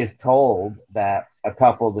she is told that a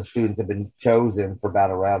couple of the students have been chosen for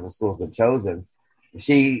battle royale, the school's been chosen,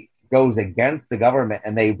 she goes against the government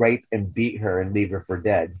and they rape and beat her and leave her for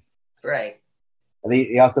dead. Right. And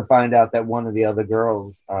they also find out that one of the other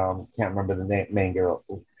girls, can't remember the main girl,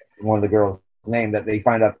 one of the girls' name, that they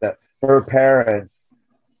find out that her parents,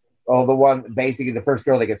 the first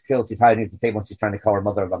girl that gets killed, she's hiding at the table and she's trying to call her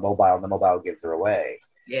mother on the mobile, and the mobile gives her away.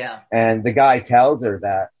 Yeah. And the guy tells her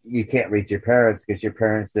that you can't reach your parents because your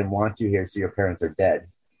parents didn't want you here, so your parents are dead.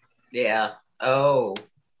 Yeah. Oh.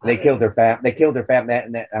 They killed her They killed her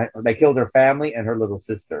family. They killed her family and her little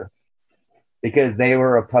sister because they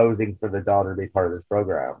were opposing for the daughter to be part of this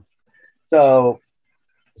program. So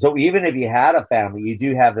even if you had a family,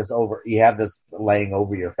 you have this laying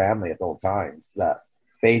over your family at all times. That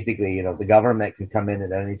basically, the government can come in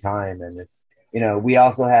at any time, and we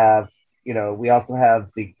also have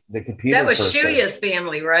the computer. That was person. Shuya's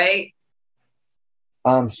family, right?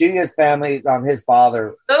 Shuya's family, his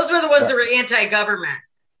father. Those were the ones that were anti-government.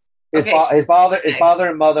 His father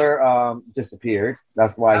and mother disappeared.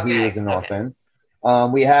 That's why he was an orphan.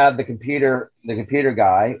 We have the computer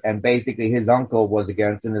guy, and basically his uncle was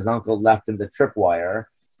against, and his uncle left him the tripwire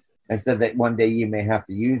and said that one day you may have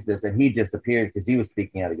to use this, and he disappeared because he was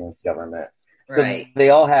speaking out against government. Right. So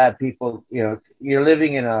they all had people. You're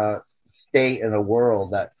living in a state in a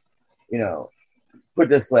world that, put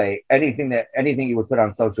this way, anything you would put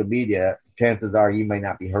on social media, chances are you may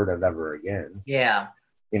not be heard of ever again. Yeah.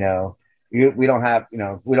 We don't have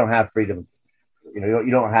freedom. You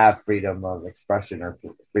don't have freedom of expression or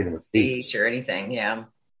freedom of speech or anything. Yeah.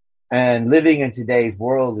 And living in today's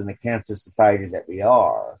world in the cancer society that we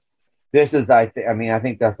are, this is, I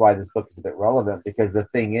think that's why this book is a bit relevant, because the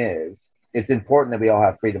thing is, it's important that we all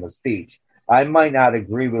have freedom of speech. I might not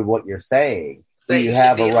agree with what you're saying, but you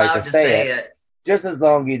have a right to say it. Just as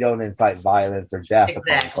long as you don't incite violence or death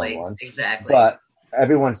upon someone. Exactly. But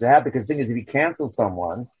everyone should have, because the thing is, if you cancel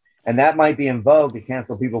someone, and that might be in vogue to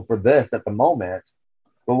cancel people for this at the moment,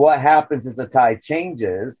 but what happens if the tide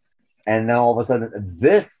changes, and now all of a sudden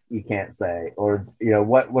this you can't say, or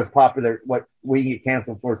what's popular, what we get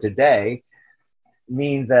canceled for today,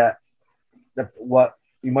 means that what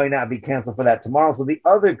you might not be canceled for that tomorrow, so the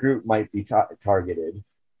other group might be targeted,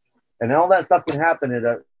 and all that stuff can happen in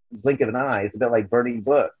a blink of an eye. It's a bit like burning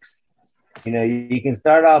books. You can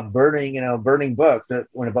start off burning books,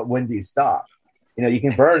 but when do you stop? You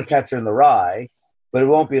can burn Catcher in the Rye, but it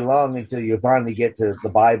won't be long until you finally get to the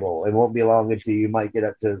Bible. It won't be long until you might get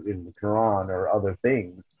up to the Quran or other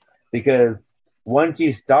things, because once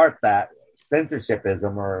you start that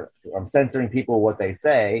censorshipism or censoring people what they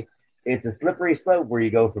say, it's a slippery slope where you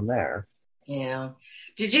go from there. Yeah.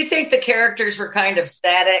 Did you think the characters were kind of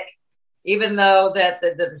static, even though that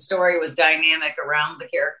the story was dynamic around the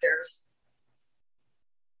characters?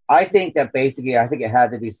 I think it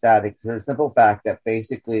had to be static for the simple fact that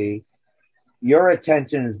basically your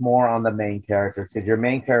attention is more on the main characters, because your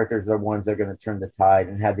main characters are the ones that are going to turn the tide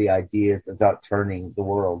and have the ideas about turning the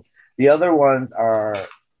world. The other ones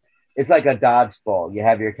it's like a dodgeball. You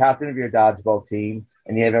have your captain of your dodgeball team,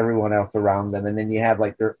 and you have everyone else around them, and then you have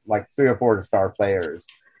like 3 or 4 star players.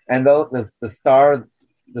 And the star of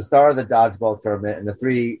the dodgeball tournament and the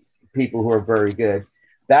 3 people who are very good,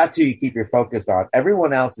 that's who you keep your focus on.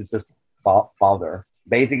 Everyone else is just fodder.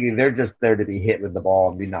 Basically, they're just there to be hit with the ball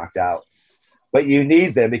and be knocked out. But you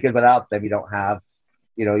need them, because without them, you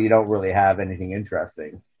don't really have anything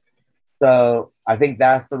interesting. So I think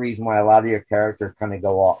that's the reason why a lot of your characters kind of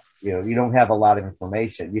go off. You don't have a lot of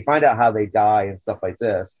information. You find out how they die and stuff like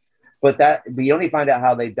this, but you only find out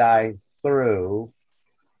how they die through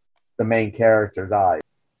the main character's eyes.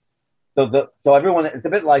 So everyone, it's a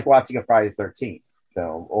bit like watching a Friday the 13th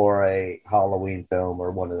film or a Halloween film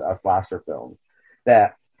or a slasher film,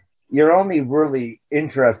 that you're only really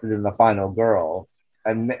interested in the final girl,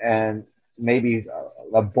 and maybe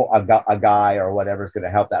a guy or whatever is going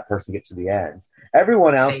to help that person get to the end.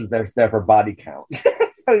 Everyone else is there for body count.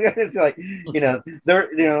 So it's like,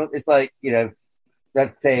 it's like,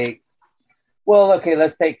 let's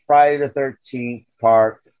take Friday the 13th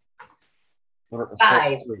part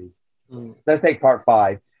 5. Let's take part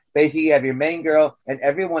 5. Basically, you have your main girl and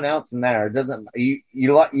everyone else in there.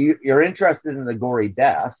 You're interested in the gory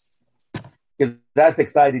deaths, because that's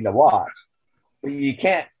exciting to watch. But you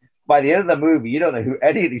can't. By the end of the movie, you don't know who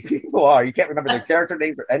any of these people are. You can't remember their character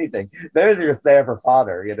names or anything. They're just there for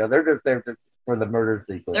fodder. They're just there for the murder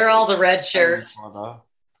sequence. They're all the red shirts.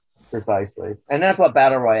 Precisely. And that's what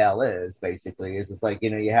Battle Royale is, basically. It's just like,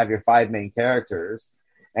 you have your 5 main characters,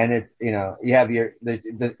 and it's, you have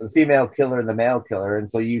the female killer and the male killer, and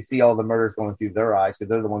so you see all the murders going through their eyes because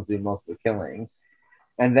they're the ones doing most of the killing.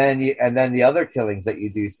 And then the other killings that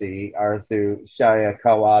you do see are through Shaya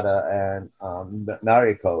Kawada and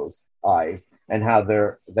Nariko's eyes and how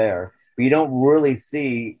they're there. But you don't really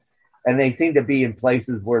see, and they seem to be in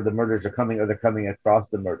places where the murders are coming, or they're coming across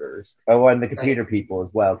the murders. Oh, and the computer people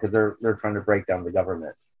as well, because they're trying to break down the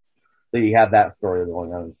government. So you have that story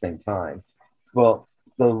going on at the same time. Well,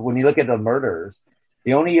 so when you look at the murders,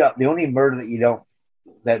 the only murder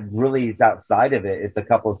that really is outside of it is the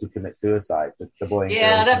couples who commit suicide. The boy and yeah,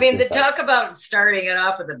 girl and I mean, suicide. the talk about starting it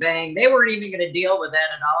off with a bang, they weren't even going to deal with that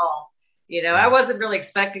at all. I wasn't really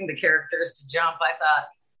expecting the characters to jump. I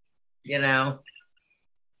thought,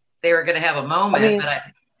 they were going to have a moment,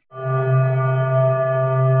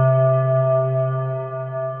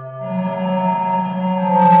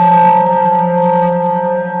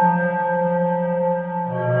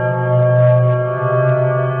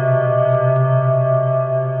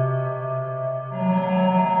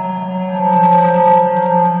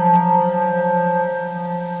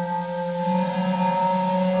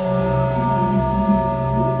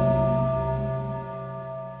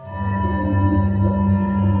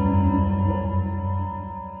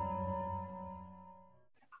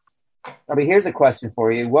 here's a question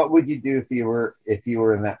for you. What would you do if you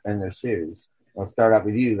were in their shoes? I'll start out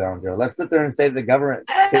with you, Leandro. Let's sit there and say the government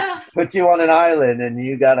put you on an island and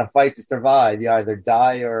you got to fight to survive. You either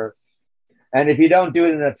die and if you don't do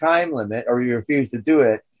it in a time limit or you refuse to do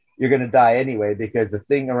it, you're going to die anyway because the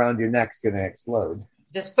thing around your neck is going to explode.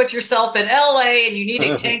 just put yourself in LA and you need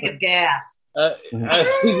a tank of gas. I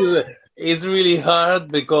think it's really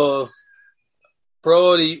hard because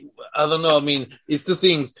probably, I don't know. I mean, it's 2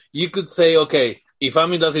 things. You could say, okay, if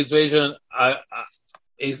I'm in that situation,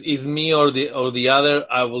 is me or the other,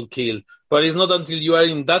 I will kill. But it's not until you are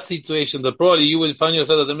in that situation that probably you will find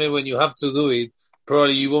yourself at the moment when you have to do it.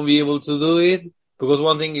 Probably you won't be able to do it because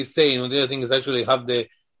one thing is saying, and the other thing is actually have a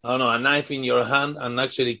knife in your hand and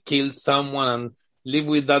actually kill someone and live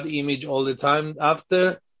with that image all the time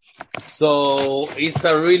after. So it's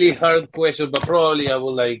a really hard question, but probably I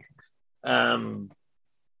would like. It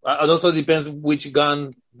also depends which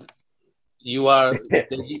gun you are.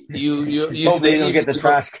 You Hopefully you don't get the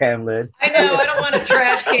trash can lid. I know, I don't want a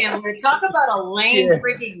trash can lid. Talk about a lame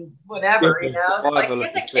freaking whatever, Like,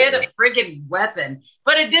 get the kid a friggin' weapon.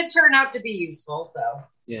 But it did turn out to be useful, so.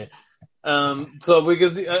 Yeah. So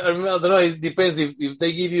because I don't know, it depends if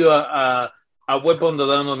they give you a weapon that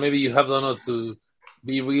I don't know, maybe you have to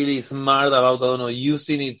be really smart about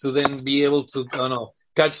using it to then be able to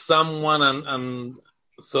catch someone and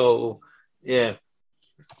so yeah.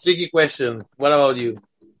 Tricky question. What about you?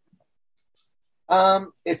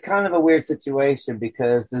 It's kind of a weird situation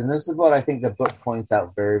because, and this is what I think the book points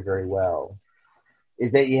out very, very well,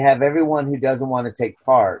 is that you have everyone who doesn't want to take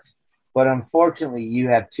part, but unfortunately you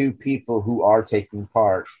have 2 people who are taking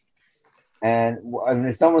part. And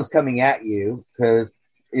if someone's coming at you, because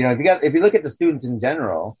if you look at the students in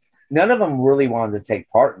general, none of them really wanted to take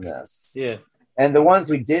part in this. Yeah. And the ones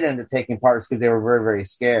who did end up taking part is because they were very, very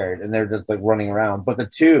scared and they're just like running around. But the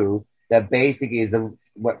 2 that basically is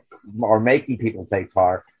what are making people take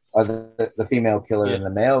part are the female killer and the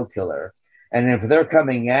male killer. And if they're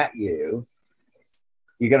coming at you,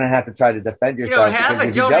 you're going to have to try to defend yourself.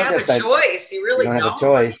 You don't have a choice. You really don't. Have a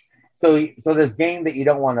choice. So this game that you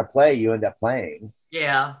don't want to play, you end up playing.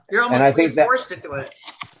 Yeah, you're almost forced into it.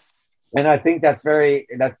 And I think that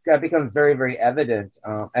becomes very, very evident.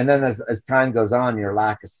 And then as time goes on, your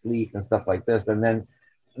lack of sleep and stuff like this. And then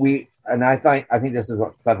I think this is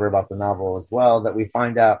what's clever about the novel as well, that we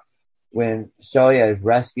find out when Shoya is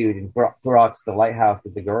rescued and brought to the lighthouse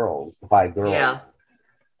with the 5 girls. Yeah.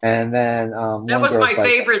 And then that was my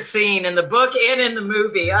favorite scene in the book and in the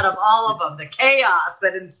movie. Out of all of them, the chaos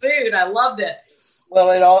that ensued, I loved it. Well,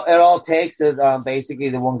 it all takes is basically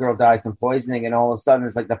the one girl dies from poisoning, and all of a sudden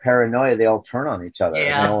it's like the paranoia. They all turn on each other,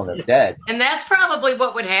 and all of them dead. And that's probably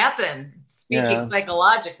what would happen, speaking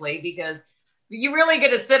psychologically, because you really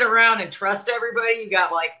get to sit around and trust everybody. You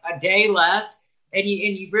got like a day left, and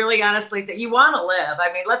you really honestly that you want to live.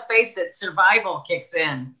 I mean, let's face it, survival kicks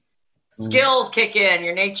in, skills kick in,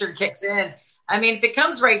 your nature kicks in. I mean, if it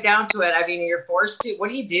comes right down to it, I mean, you're forced to. What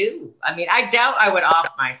do you do? I mean, I doubt I would off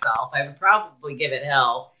myself. I would probably give it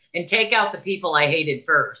hell and take out the people I hated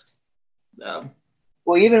first.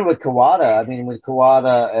 Well, even with Kawada, I mean, with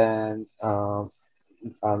Kawada and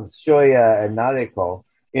Shoya and Nariko,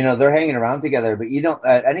 you know, they're hanging around together, but you don't,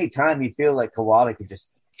 at any time you feel like Kawada could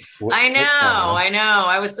just. I know.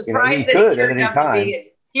 I was surprised that he turned out to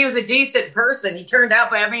be, he was a decent person. He turned out,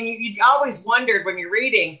 but I mean, you always wondered when you're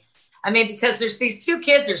reading, I mean, because there's these two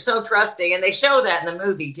kids are so trusting, and they show that in the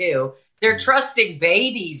movie too. They're trusting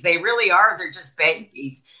babies. They really are. They're just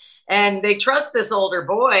babies. And they trust this older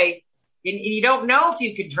boy. And you don't know if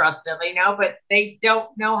you can trust him, you know, but they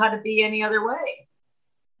don't know how to be any other way.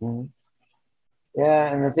 Mm-hmm.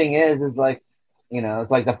 Yeah, and the thing is like, you know,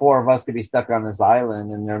 it's like the four of us could be stuck on this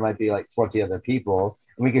island, and there might be like 20 other people,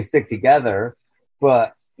 and we could stick together.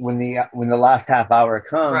 But when the last half hour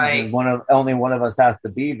comes, right, and only one of us has to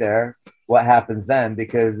be there, what happens then?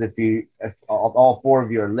 Because if all four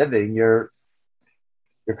of you are living, your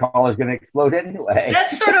collar's going to explode anyway.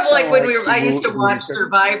 That's sort of like when I used to watch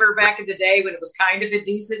Survivor back in the day when it was kind of a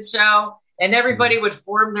decent show, and everybody would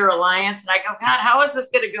form their alliance, and I go, God, how is this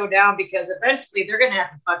going to go down? Because eventually they're going to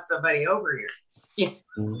have to fuck somebody over here. Yeah.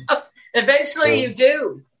 Eventually you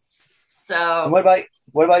do. So and what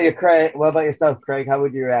about you, Craig? What about yourself, Craig? How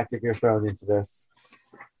would you react if you're thrown into this?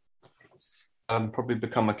 Probably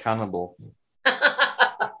become a cannibal.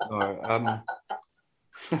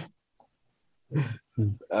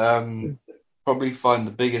 Probably find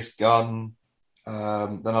the biggest gun.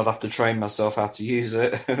 Then I'd have to train myself how to use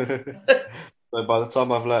it. So by the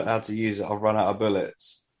time I've learned how to use it, I've run out of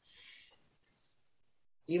bullets.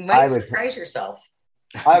 You might surprise yourself.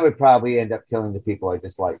 I would probably end up killing the people I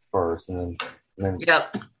dislike first, and then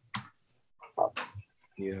yep.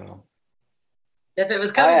 Yeah. If it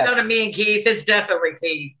was coming down to me and Keith, it's definitely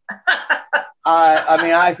Keith.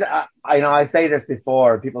 I say this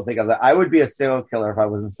before. People think of that. I would be a serial killer if I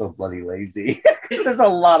wasn't so bloody lazy. There's a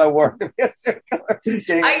lot of work to be a serial killer.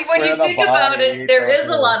 When you think about it, there is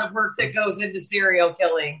a lot of work that goes into serial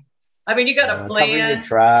killing. I mean, you got to plan. Cover your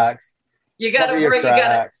tracks. You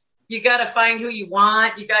got to find who you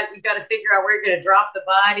want. You got to figure out where you're going to drop the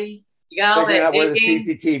body. You got all that digging. Where the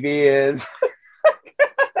CCTV is.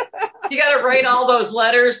 You got to write all those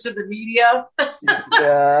letters to the media.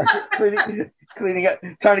 Yeah, cleaning up,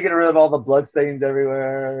 trying to get rid of all the bloodstains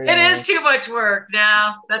everywhere. It is too much work.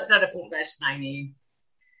 No, that's not a profession I need.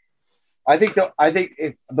 I think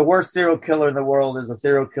the worst serial killer in the world is a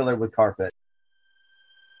serial killer with carpet.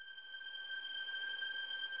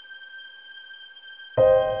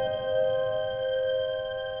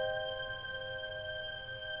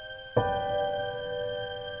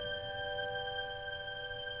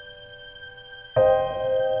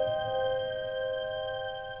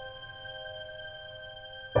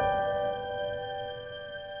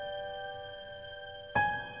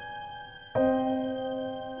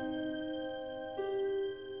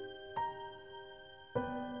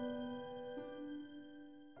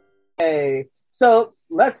 So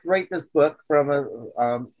let's rate this book from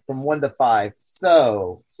 1 to 5.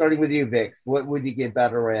 So starting with you, Vix, what would you give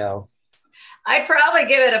Battle Royale? I'd probably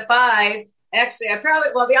give it a 5. Actually,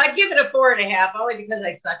 I'd give it a 4.5, only because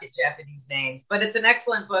I suck at Japanese names. But it's an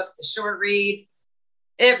excellent book. It's a short read.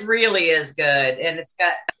 It really is good, and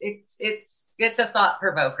it's a thought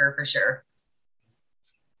provoker for sure.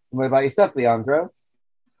 What about yourself, Leandro?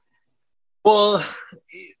 Well,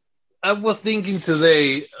 I was thinking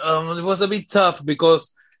today, it was a bit tough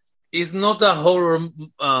because it's not a horror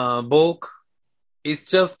book. It's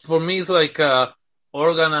just, for me, it's like a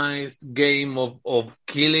organized game of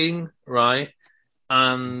killing, right?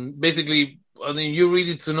 And basically, I mean, you read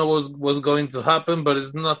it to know what's going to happen, but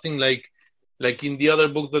it's nothing like in the other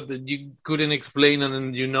book that you couldn't explain, and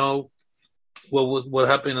then you know what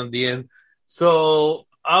happened at the end. So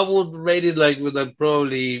I would rate it with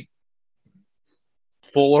probably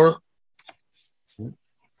 4.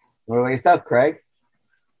 What about yourself, Craig?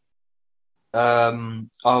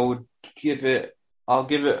 I'll give it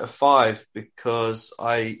a 5 because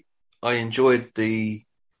I enjoyed the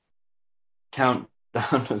countdown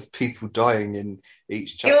of people dying in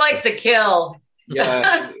each chapter. You like the kill.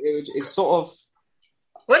 Yeah, it's sort of.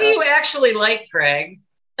 What do you actually like, Craig?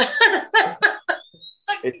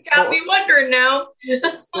 You got me wondering now. It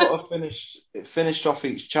sort of finished off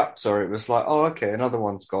each chapter. It was like, oh, okay, another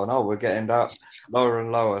one's gone. Oh, we're getting down lower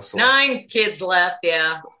and lower. 9 kids left,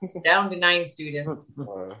 yeah. Down to 9 students.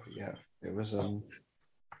 Yeah, it was. I'm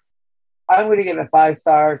going to give it 5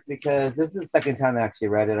 stars because this is the second time I actually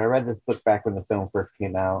read it. I read this book back when the film first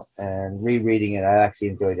came out, and rereading it, I actually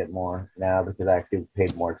enjoyed it more now because I actually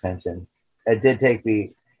paid more attention. It did take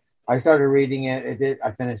me. I started reading it.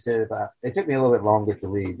 I finished it. It took me a little bit longer to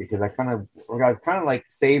read because I was kind of like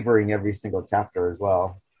savoring every single chapter as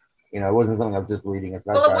well. it wasn't something I was just reading.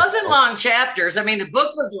 Well, it wasn't long chapters. I mean, the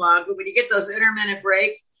book was long, but when you get those intermittent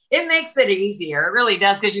breaks, it makes it easier. It really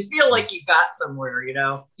does, because you feel like you got somewhere,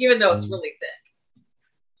 even though it's really thick.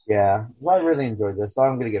 Yeah. Well, I really enjoyed this, so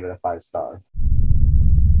I'm going to give it a 5-star.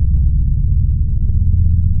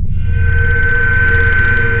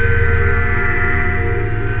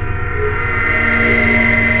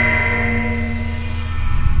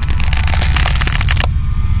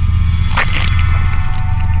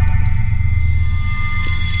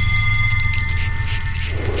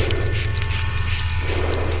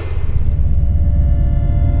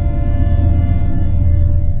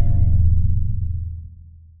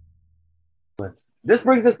 This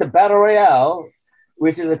brings us to Battle Royale,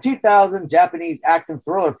 which is a 2000 Japanese action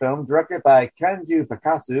thriller film directed by Kanju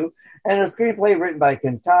Fukasu and a screenplay written by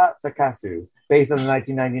Kenta Fukasu, based on the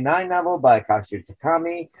 1999 novel by Kashu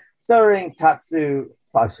Takami, starring Tatsu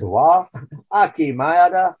Fashiwa, Aki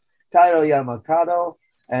Maeda, Tairo Yamakado,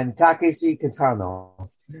 and Takeshi Kitano.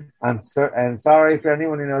 I'm sorry for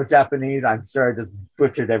anyone who knows Japanese. I'm sure I just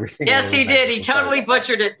butchered every single word. Yes, he did. He totally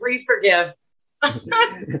butchered it. Please forgive.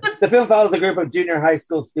 The film follows a group of junior high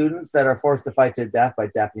school students that are forced to fight to the death by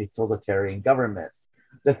Japanese totalitarian government.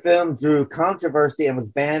 The film drew controversy and was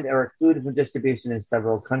banned or excluded from distribution in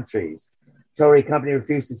several countries. Toei Company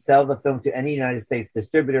refused to sell the film to any United States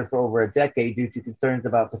distributor for over a decade due to concerns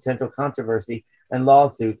about potential controversy and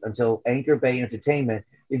lawsuits until Anchor Bay Entertainment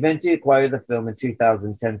eventually acquired the film in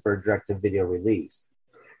 2010 for a direct-to-video release.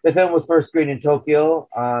 The film was first screened in Tokyo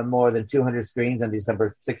on more than 200 screens on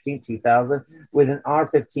December 16, 2000, with an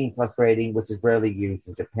R15 plus rating, which is rarely used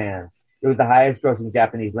in Japan. It was the highest grossing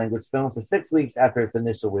Japanese language film for 6 weeks after its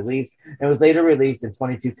initial release, and was later released in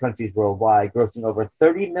 22 countries worldwide, grossing over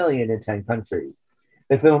 $30 million in 10 countries.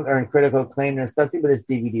 The film earned critical acclaim, and especially with its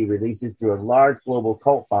DVD releases, drew a large global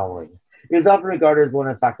cult following. It is often regarded as one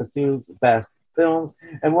of Fukaku's best films,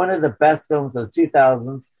 and one of the best films of the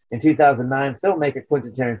 2000s. In 2009, filmmaker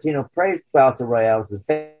Quentin Tarantino praised Battle Royale as his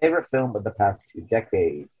favorite film of the past 2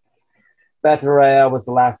 decades. Battle Royale was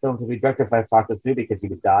the last film to be directed by Fukasu because he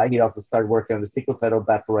would die. He also started working on the sequel titled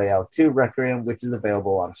Battle Royale 2 Requiem, which is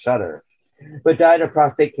available on Shudder, but died of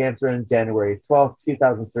prostate cancer on January 12,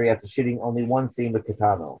 2003 after shooting only one scene with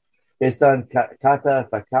Kitano. His son, Kata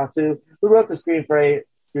Fukasu, who wrote the screenplay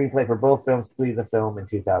for both films, completed the film in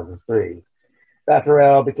 2003. Battle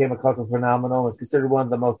Royale became a cultural phenomenon and was considered one of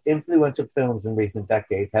the most influential films in recent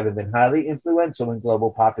decades, having been highly influential in global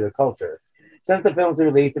popular culture. Since the film's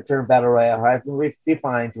release, the term Battle Royale has been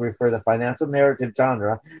defined to refer to the financial narrative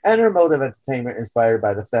genre and a mode of entertainment inspired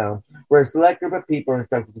by the film, where a select group of people are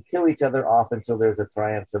instructed to kill each other off until there's a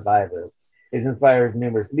triumph survivor. It's inspired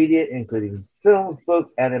numerous media, including films,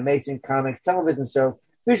 books, animation, comics, television shows,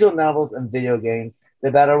 visual novels, and video games.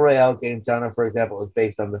 The Battle Royale game genre, for example, is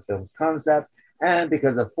based on the film's concept, and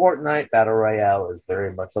because of Fortnite, Battle Royale is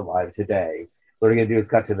very much alive today. What we're going to do is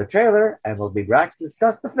cut to the trailer, and we'll be back to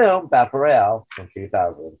discuss the film Battle Royale from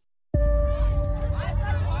 2000.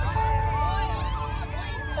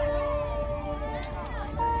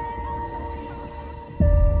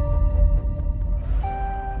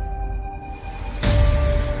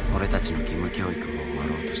 俺たちの義務教育も終わ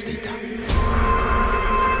ろうとしていた。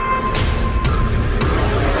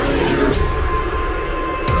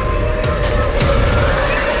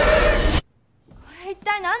一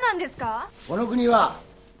体何なんですか？この国は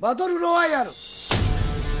バトルロワイヤル。そ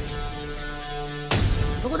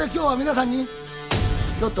こで今日は皆さんに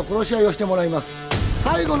ちょっと殺し合いをしてもらいます。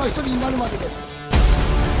最後の一人になるまでです。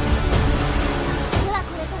では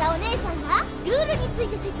これからお姉さんがルールについ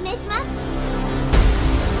て説明します。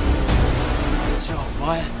じゃあお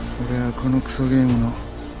前、俺はこのクソゲームの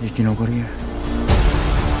生き残りや。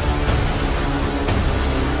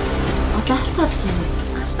私たち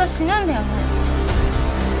明日死ぬんだよね。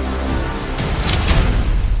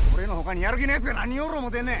他にやる気のやつが何をおる思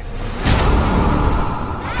てんねん。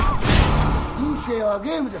人生は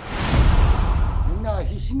ゲームです。みんなは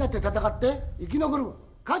必死になって戦って生き残る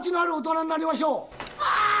価値のある大人になりましょう。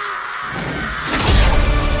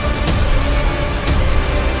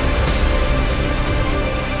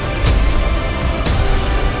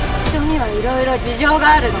人にはいろいろ事情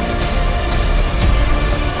があるの。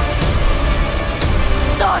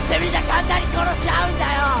どうしてみんな簡単に殺し合うんだ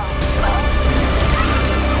よ。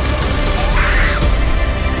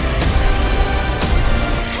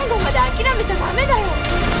最後まで諦めちゃダメだよ。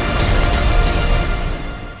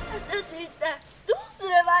私一体どうすれ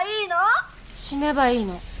ばいいの？死ねばいい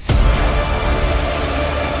の。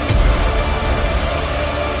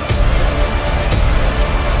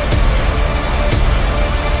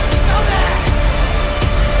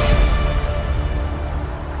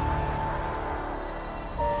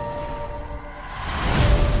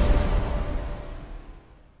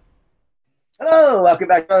Hello, welcome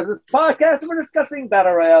back to the podcast. We're discussing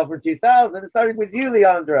Battle Royale for 2000. Starting with you,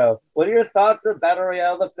 Leandro. What are your thoughts of Battle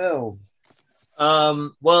Royale, the film?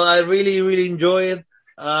 Well, I really, really enjoy it.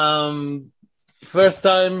 First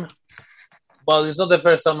time, well, it's not the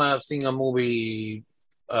first time I have seen a movie,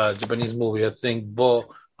 Japanese movie, I think, but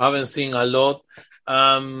I haven't seen a lot.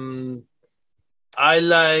 I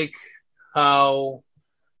like how,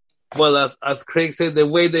 well, as Craig said, the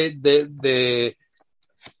way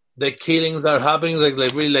the killings are happening, like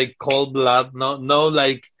really like cold blood, no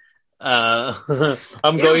like I'm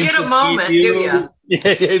You going get to a moment, kill you. do ya? Yeah,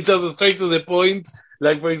 it just straight to the point.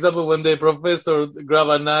 Like, for example, when the professor grab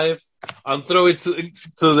a knife and throw it to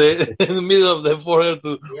the in the middle of the forehead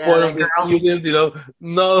to one of the students,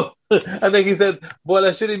 no. And then he said, well,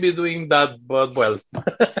 I shouldn't be doing that, but well.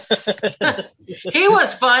 He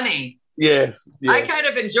was funny. Yes. I kind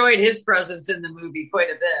of enjoyed his presence in the movie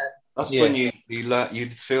quite a bit. That's when you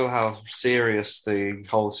feel how serious the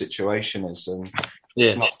whole situation is, and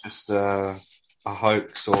it's not just a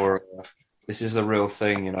hoax or this is the real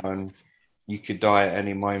thing, and you could die at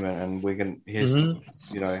any moment, and we're gonna. Here's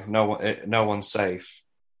no one's safe.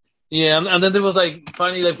 Yeah, and then there was like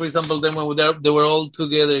finally, like for example, then when they were all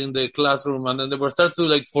together in the classroom, and then they were start to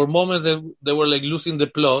like for moments they were like losing the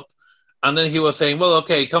plot, and then he was saying, "Well,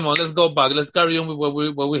 okay, come on, let's go back, let's carry on with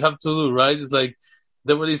what we have to do, right?" It's like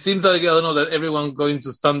it seems like I don't know that everyone going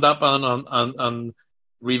to stand up and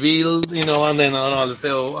reveal, and then I don't know, let's say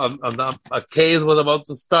a case was about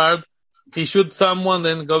to start. He shoot someone,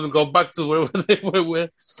 then go back to where they were.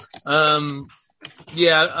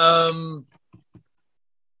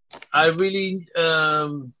 I really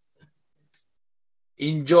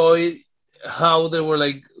enjoy how they were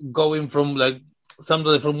like going from like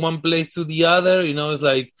sometimes from one place to the other. It's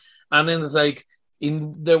like, and then it's like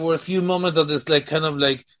there were a few moments that it's like kind of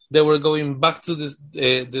like they were going back to this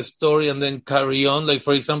the story and then carry on. Like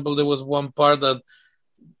for example, there was one part that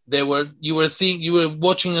you were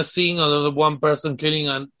watching a scene of one person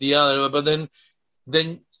killing the other, but then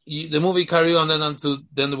the movie carried on then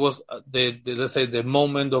there was let's say the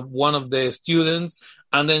moment of one of the students,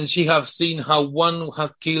 and then she have seen how one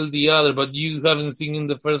has killed the other, but you haven't seen in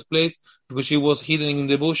the first place because she was hidden in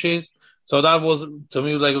the bushes. So that was, to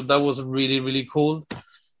me, like that was really, really cool.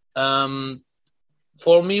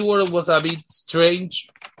 For me, what was a bit strange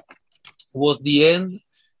was the end,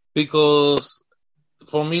 because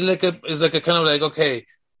for me, it's like a kind of like, okay,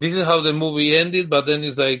 this is how the movie ended, but then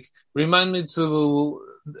it's like, remind me to,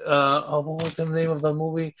 what was the name of the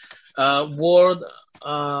movie?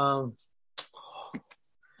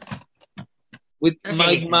 With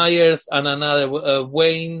Mike Myers and another,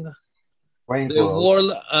 Wayne's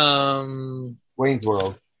World. Wayne's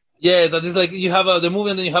World. Yeah, that is like, you have the movie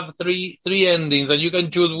and then you have three endings and you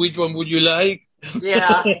can choose which one would you like.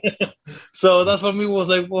 Yeah. So that for me was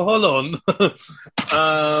like, well, hold on.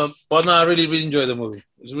 But no, I really, really enjoyed the movie.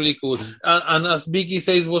 It's really cool. And as Vicky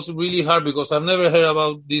says, it was really hard because I've never heard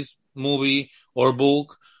about this movie or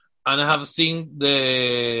book, and I have seen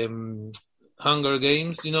the Hunger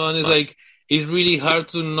Games, and it's like, it's really hard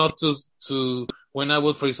to not to when I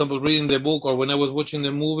was, for example, reading the book or when I was watching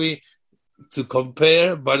the movie, to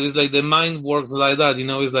compare, but it's like the mind works like that,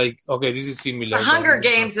 it's like, okay, this is similar. The Hunger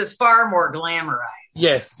Games is far more glamorized.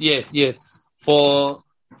 Yes. For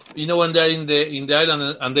when they're in the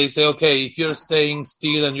island and they say, okay, if you're staying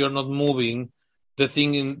still and you're not moving, the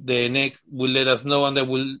thing in the neck will let us know and they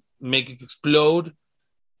will make it explode.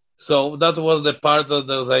 So that was the part that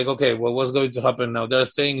was like, okay, well, what's going to happen now? They're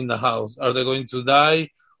staying in the house. Are they going to die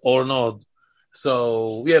or not?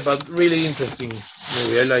 So yeah, but really interesting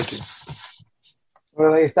movie. I like it. What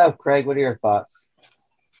about yourself, Craig? What are your thoughts?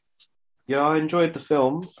 Yeah, I enjoyed the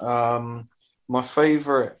film. My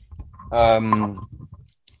favorite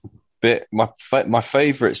my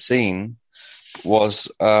favorite scene was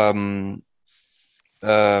the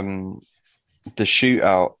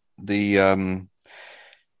shootout.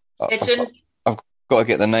 I've got to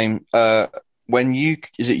get the name. When Yuka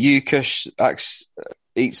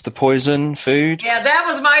eats the poison food. Yeah, that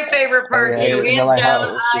was my favorite part too. It's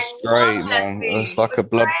just great, man. It was like a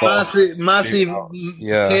bloodbath. Massive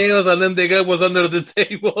chaos, and then the guy was under the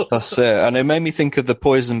table. That's it. And it made me think of the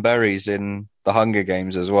poison berries in the Hunger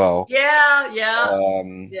Games as well. Yeah.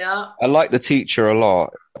 I like the teacher a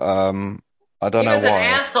lot. I don't know why. He was an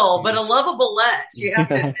asshole, but a lovable let. You have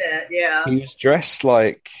to admit, yeah. He was dressed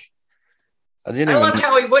like... I loved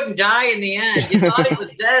how he wouldn't die in the end. You thought he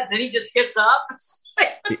was dead, then he just gets up.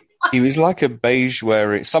 He was like a beige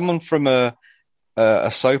wearing someone from a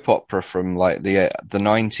soap opera from like the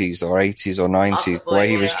 90s or 80s or 90s. Possibly, the way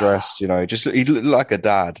he was dressed, just he looked like a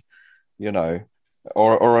dad,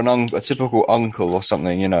 or a typical uncle or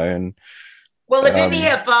something, you know. And well, didn't he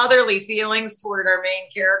have fatherly feelings toward our main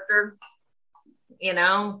character? You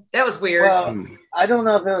know, that was weird. Well, I don't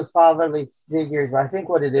know if it was fatherly figures, but I think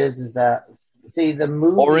what it is that, see, the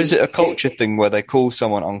movie... Or is it a culture thing where they call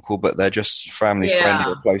someone uncle, but they're just family friend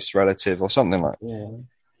or close relative or something like that? Yeah.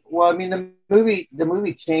 Well, I mean, the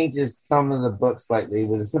movie changes some of the books slightly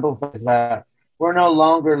with the simple fact that we're no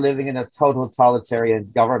longer living in a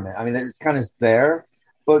totalitarian government. I mean, it's kind of there,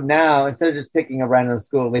 but now, instead of just picking a random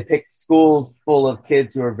school, they pick schools full of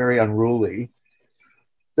kids who are very unruly.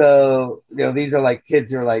 So, you know, these are like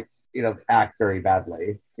kids who are like, you know, act very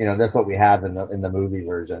badly. You know, that's what we have in the movie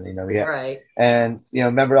version. You know, we have, right. And, you know,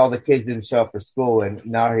 remember all the kids didn't show up for school, and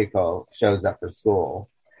Nariko shows up for school.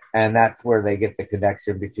 And that's where they get the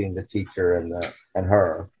connection between the teacher and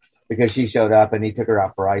her, because she showed up and he took her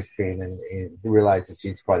out for ice cream, and he realized that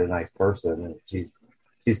she's quite a nice person, and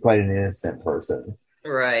she's quite an innocent person.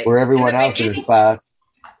 Right. Where everyone else in his class,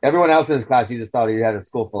 he just thought he had a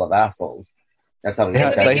school full of assholes. That's how in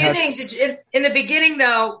the beginning,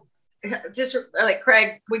 though, just like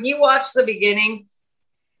Craig, when you watched the beginning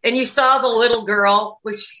and you saw the little girl,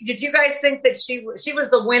 did you guys think that she was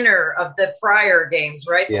the winner of the prior games,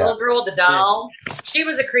 right? The little girl with the doll. Yeah. She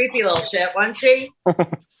was a creepy little shit, wasn't she?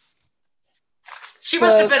 She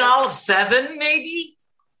must have been all of 7, maybe.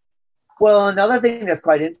 Well, another thing that's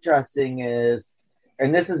quite interesting is,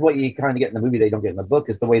 and this is what you kind of get in the movie, they don't get in the book,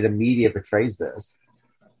 is the way the media portrays this.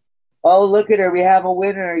 Oh, look at her. We have a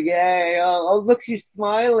winner. Yay. Oh, look, she's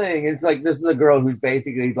smiling. It's like, this is a girl who's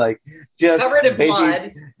basically like just covered in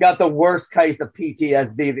blood, got the worst case of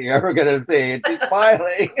PTSD that you're ever going to see. And she's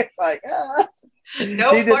smiling. It's like,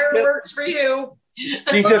 no fireworks for you.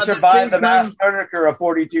 She just survived the mass murder of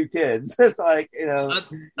 42 kids. It's like, you know, at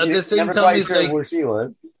the same never time, quite it's sure like, where she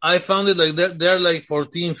was. I found it like they're like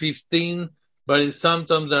 14, 15, but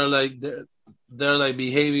sometimes they're like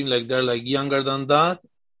behaving like they're like younger than that.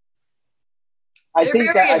 I think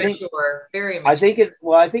in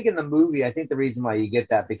the movie, I think the reason why you get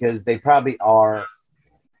that, because they probably are.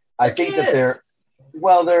 I think kids.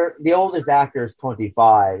 That the oldest actor is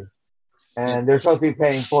 25, and they're supposed to be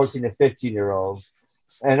playing 14 to 15-year-olds,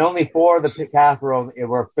 and only 4 of the cast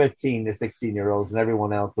were 15 to 16-year-olds, and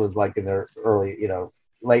everyone else was like in their early, you know,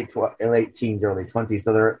 late teens, early 20s.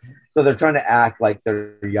 So they're trying to act like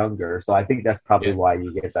they're younger. So I think that's probably why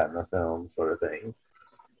you get that in the film, sort of thing.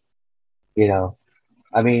 You know,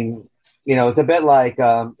 I mean, you know, it's a bit like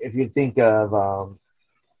if you think of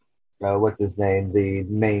what's his name, the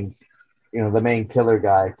main killer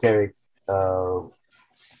guy, Kerry. Oh,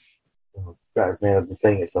 God's name, I've been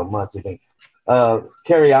saying it so much. I think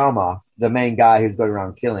Kariyama, the main guy who's going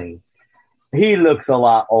around killing. He looks a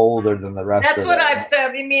lot older than the rest. That's what I've said.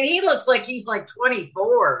 I mean, he looks like he's like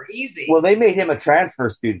 24, easy. Well, they made him a transfer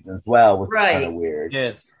student as well, which is kind of weird.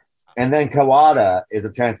 Yes. And then Kawada is a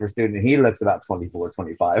transfer student, and he looks about 24,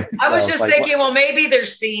 25. I was just thinking, well, maybe they're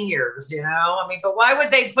seniors, you know? I mean, but why would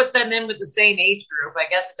they put them in with the same age group? I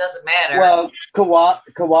guess it doesn't matter. Well,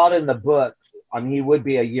 Kawada in the book, I mean, he would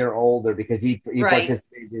be a year older because he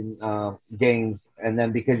participated in games, and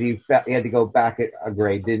then because he had to go back a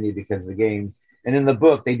grade, didn't he, because of the games. And in the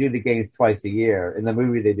book, they do the games twice a year. In the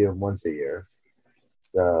movie, they do them once a year.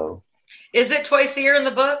 So, is it twice a year in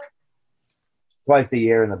the book? Twice a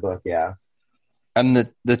year in the book, yeah. And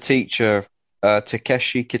the teacher,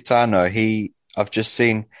 Takeshi Kitano, I've just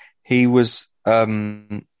seen, he was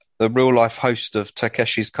the real life host of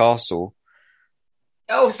Takeshi's Castle.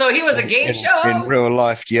 Oh, so he was a game show in real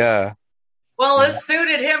life, yeah. Well, this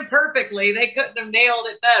suited him perfectly. They couldn't have nailed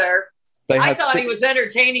it better. I thought he was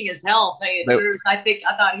entertaining as hell, tell you the truth. I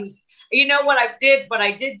thought he was, you know what I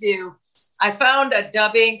did do, I found a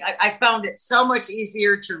dubbing, I found it so much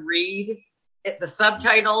easier to read the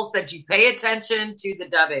subtitles that you pay attention to the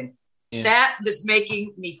dubbing. Yeah. That was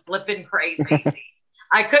making me flipping crazy.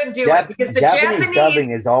 I couldn't do it because the Japanese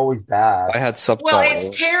dubbing is always bad. I had subtitles. Well,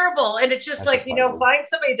 it's terrible. And it's just like, you know, find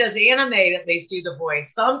somebody who does anime at least do the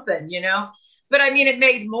voice, something, you know. But I mean, it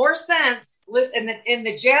made more sense in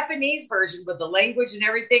the Japanese version with the language and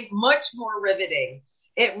everything, much more riveting.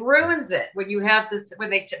 It ruins it when you have this, when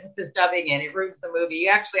they put this dubbing in, it ruins the movie.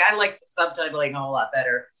 I like the subtitling a whole lot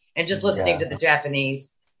better and just listening to the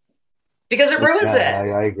Japanese. Because it ruins it.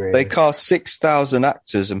 I agree. They cast 6,000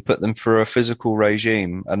 actors and put them through a physical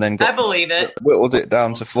regime, and then I believe it. Whittled it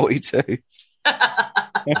down to 42. They'd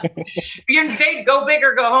go big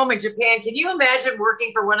or go home in Japan. Can you imagine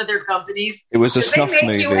working for one of their companies? It was a snuff movie. They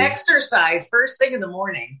make you exercise first thing in the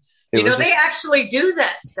morning. They actually do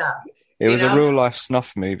that stuff. It was a real life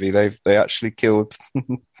snuff movie. They actually killed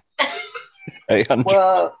 800.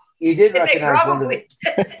 Well, You did They recognize one of probably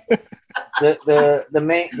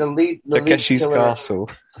the lead Takeshi's killer, Castle.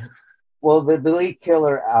 Well, the lead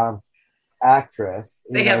killer actress,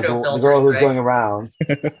 They have no the filters, girl who's right? going around,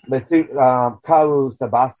 Kawu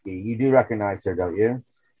Sabaski. You do recognize her, don't you?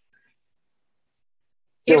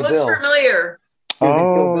 He Kill looks Bill. familiar. She was in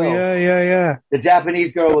Kill Oh, Bill. yeah. The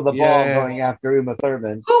Japanese girl with the ball Yeah. going after Uma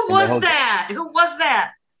Thurman. Who in the was hotel. that? Who was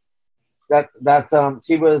that?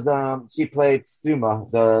 She played Suma,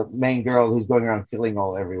 the main girl who's going around killing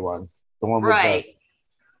everyone. The one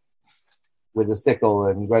with the sickle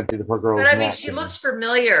and went through the poor girl's But I mean, neck. she looks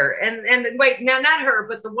familiar. And wait, now not her,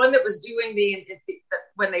 but the one that was doing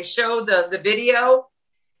when they showed the video,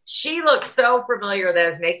 she looks so familiar that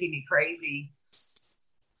it's making me crazy.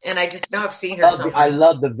 And I just know I've seen her somewhere. I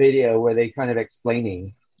love the video where they kind of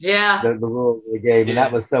explaining the rules of the game, and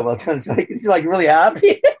that was so well done. She's like really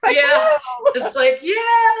happy. It's like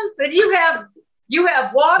yes, and you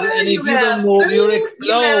have water, And you if you have don't move, food, you you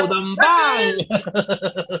explode have and bang!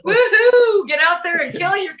 woohoo! Get out there and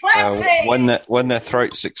kill your classmates. When their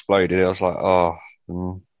throats exploded, I was like, oh.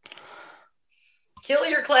 Kill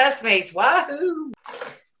your classmates! Wahoo!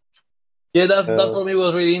 Yeah, that for me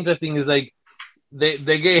was really interesting. Is like the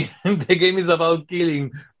game the game is about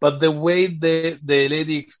killing, but the way the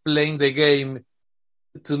lady explained the game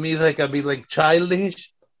to me is like a bit like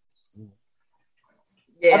childish.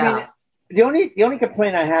 Yeah. I mean, the only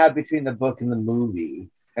complaint I have between the book and the movie,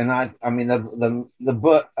 and the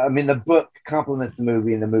book complements the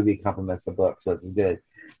movie and the movie complements the book, so it's good.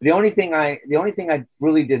 The only thing I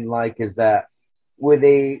really didn't like is that where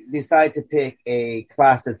they decide to pick a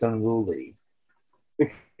class that's unruly,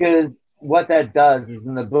 because what that does is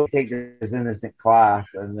in the book take this innocent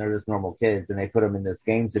class and they're just normal kids and they put them in this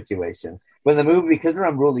game situation. But in the movie, because they're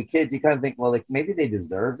unruly kids, you kind of think, well, like maybe they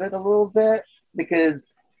deserve it a little bit because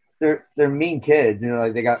they're mean kids,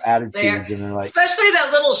 like they got attitudes and they're like, especially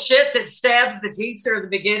that little shit that stabs the teacher at the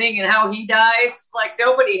beginning and how he dies. Like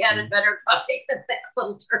nobody had it better coming than that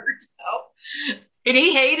little turd, And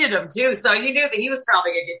he hated him too, so you knew that he was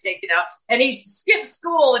probably gonna get taken out. And he skips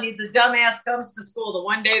school, and the dumbass comes to school the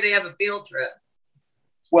one day they have a field trip.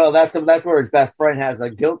 Well, that's where his best friend has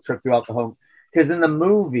a guilt trip throughout the home. Because in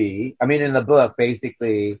the book,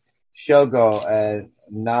 basically, Shogo and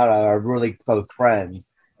Nara are really close friends.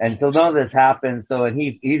 And so none of this happens. So, and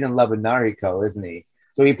he's in love with Nariko, isn't he?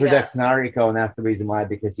 So he protects Nariko, and that's the reason why,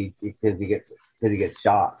 because he gets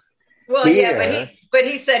shot. Well, but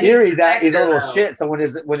he said he's a little shit. So when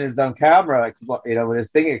his camera when his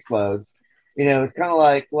thing explodes, it's kind of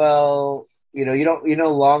like, well, you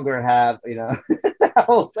no longer have that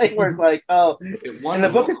whole thing where it's like, oh, and the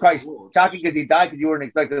book is quite shocking because he died because you weren't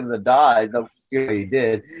expecting him to die. He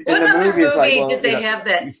did. What in the other movie, it's like, well, did they have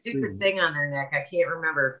that stupid thing on their neck? I can't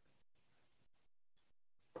remember.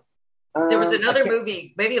 There was another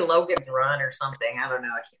movie, maybe Logan's Run or something. I don't know.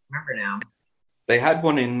 I can't remember now. They had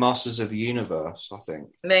one in Masters of the Universe, I think.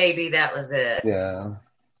 Maybe that was it. Yeah.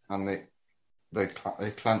 And they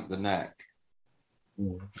clamped the neck.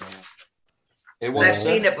 I've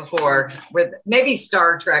seen it before with maybe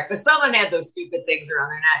Star Trek, but someone had those stupid things around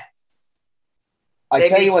their neck. I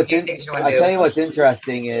tell you what's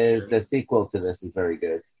interesting is the sequel to this is very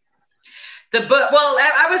good. The book. Well,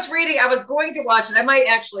 I was reading. I was going to watch it. I might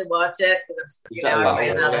actually watch it because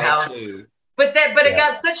everybody's out of the house. But it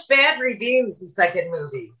got such bad reviews. The second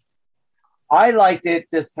movie. I liked it.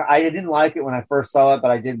 I didn't like it when I first saw it,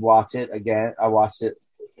 but I did watch it again. I watched it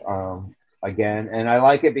again, and I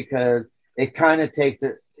like it because it kind of takes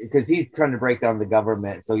it because he's trying to break down the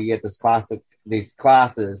government. So you get these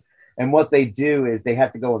classes, and what they do is they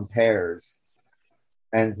have to go in pairs.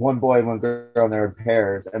 And one boy and one girl, and they're in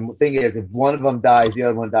pairs. And the thing is, if one of them dies, the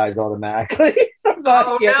other one dies automatically. So you have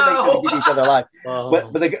to make sure they keep each other alive.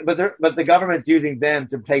 But the government's using them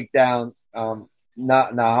to take down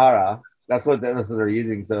Nahara. That's what they're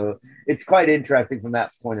using. So it's quite interesting from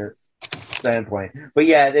that standpoint. But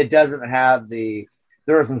yeah, it doesn't have there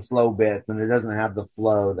are some slow bits, and it doesn't have the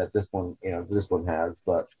flow that this one has.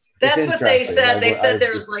 But that's what they said. They said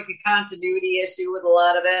there was like a continuity issue with a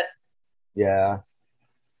lot of it. Yeah.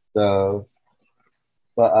 So,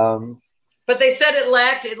 but they said it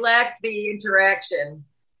lacked the interaction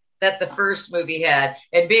that the first movie had.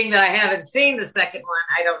 And being that I haven't seen the second one,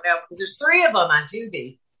 I don't know because there's 3 of them on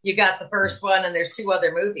Tubi. You got the first one, and there's 2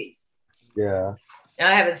 other movies. Yeah, and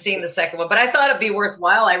I haven't seen the second one, but I thought it'd be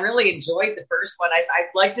worthwhile. I really enjoyed the first one. I'd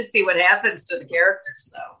like to see what happens to the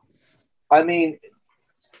characters. So, I mean,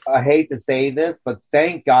 I hate to say this, but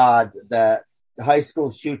thank God that high school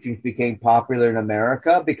shootings became popular in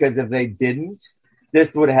America, because if they didn't,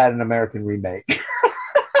 this would have had an American remake.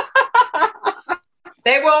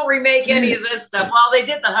 They won't remake any of this stuff. Well, they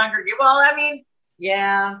did the Hunger Games. Well, I mean,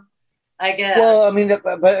 yeah, I guess. Well, I mean,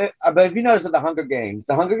 but if you notice with the Hunger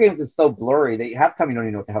Games is so blurry that half the time you don't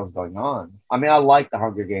even know what the hell's going on. I mean, I like the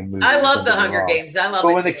Hunger Games movie. I love the Hunger Games. I love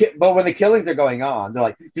it. But when the killings are going on, they're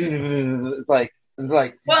like, it's like,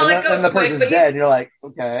 well, and then the person's dead, and you're like,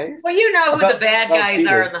 okay. Well, you know who the bad guys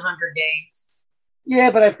are in the Hunger Games.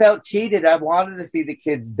 Yeah, but I felt cheated. I wanted to see the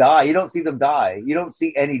kids die. You don't see them die. You don't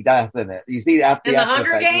see any death in it. You see after in the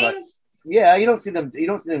Hunger Games. Yeah, you don't see them. You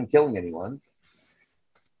don't see them killing anyone.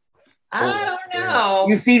 I don't know.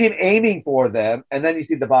 You see them aiming for them, and then you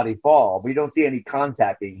see the body fall, but you don't see any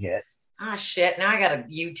contact being hit. Ah, shit! Now I got to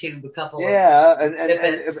YouTube a couple. Yeah,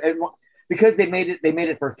 and because they made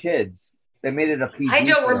it for kids. They made it a PG. I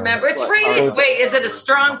don't remember. It's rated. Wait, is it a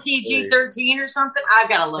strong PG-13 or something? I've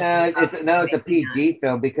got to look. It's a PG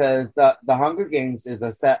film because the Hunger Games is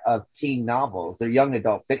a set of teen novels. They're young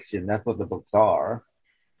adult fiction. That's what the books are.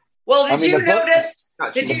 Well, did you notice?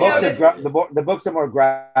 The books are more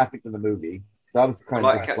graphic than the movie. So I was kind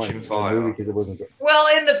of Catching Fire because it wasn't. Well,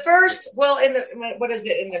 in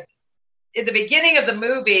the beginning of the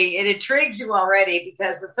movie, it intrigues you already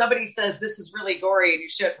because when somebody says this is really gory and you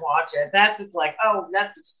shouldn't watch it, that's just like, oh,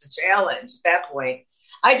 that's just a challenge at that point.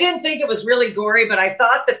 I didn't think it was really gory, but I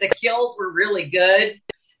thought that the kills were really good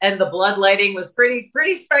and the bloodletting was pretty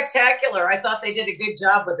spectacular. I thought they did a good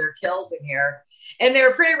job with their kills in here. And they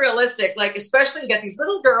were pretty realistic, like especially you got these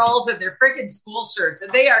little girls in their freaking school shirts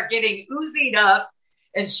and they are getting oozied up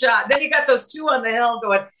and shot. Then you got those two on the hill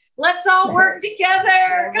going, let's all work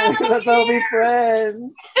together. Let's all be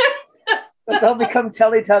friends. Let's all become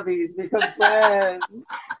Teletubbies, become friends.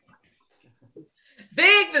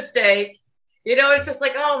 Big mistake. You know, it's just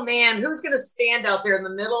like, oh man, who's going to stand out there in the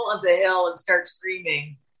middle of the hill and start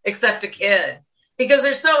screaming except a kid? Because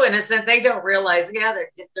they're so innocent, they don't realize, yeah,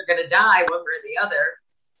 they're going to die one way or the other.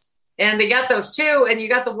 And they got those two, and you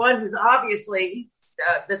got the one who's obviously he's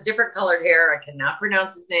the different colored hair. I cannot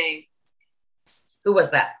pronounce his name. Who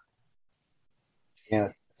was that? Yeah,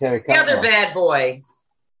 the other bad boy.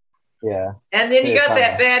 Yeah. And then you got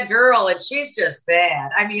that bad girl, and she's just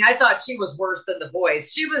bad. I mean, I thought she was worse than the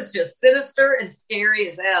boys. She was just sinister and scary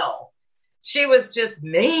as hell. She was just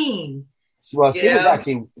mean. Well, she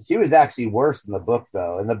was actually worse in the book,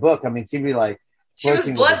 though. In the book, I mean, she'd be like, she was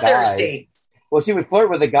bloodthirsty. Well, she would flirt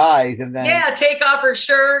with the guys, and then take off her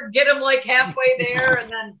shirt, get them like halfway there, and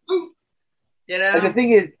then boop. You know. And the thing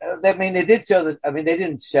is, I mean, they did show they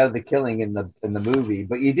didn't show the killing in the movie,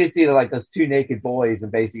 but you did see like those two naked boys,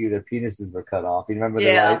 and basically their penises were cut off. You remember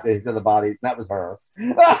they saw the body? That was her.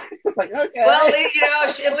 It's like, okay. Well, you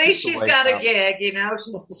know, at least she's got a gig. You know,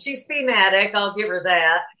 she's thematic. I'll give her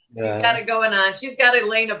that. Yeah. She's got it going on. She's got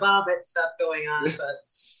Elena Bobbitt stuff going on, but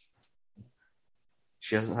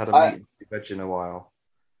she hasn't had a meat veg in a while.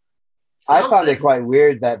 I found it quite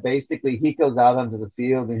weird that basically he goes out onto the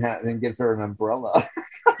field and gives her an umbrella.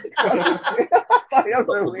 That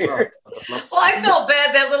was weird. Well, I felt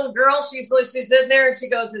bad. That little girl, she's in there and she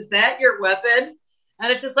goes, "Is that your weapon?"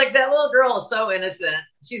 And it's just like that little girl is so innocent.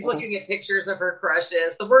 She's looking at pictures of her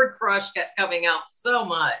crushes. The word crush kept coming out so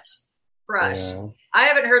much. Crush. Yeah. I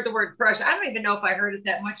haven't heard the word crush. I don't even know if I heard it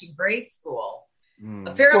that much in grade school.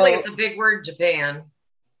 Apparently, it's a big word in Japan.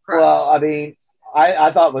 Crush. Well, I mean,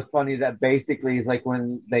 I thought it was funny that basically it's like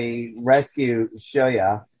when they rescue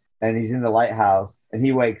Shoya and he's in the lighthouse and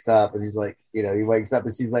he wakes up and he's like, you know, he wakes up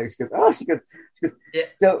and she's like, she goes, oh,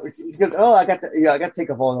 I got to take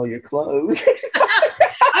off all your clothes.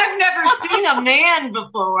 I've never seen a man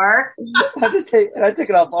before. I took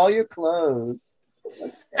it off all your clothes.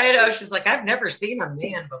 I know. She's like, I've never seen a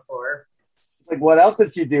man before. Like, what else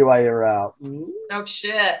did you do while you're out? No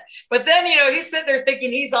shit. But then, you know, he's sitting there thinking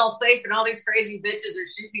he's all safe and all these crazy bitches are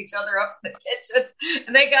shooting each other up in the kitchen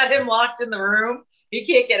and they got him locked in the room. He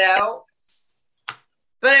can't get out.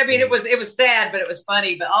 But I mean, it was sad, but it was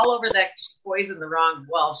funny. But all over that, she poisoned the wrong.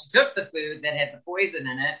 Well, she took the food that had the poison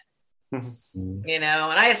in it. You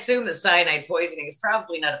know, and I assume that cyanide poisoning is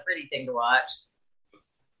probably not a pretty thing to watch.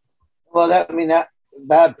 Well,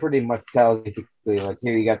 that pretty much tells basically like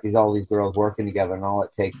here you got all these girls working together, and all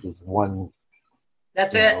it takes is one.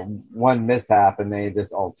 That's it. One mishap, and they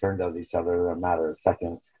just all turned on each other in a matter of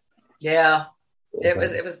seconds. Yeah, it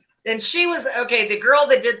was, and she was okay. The girl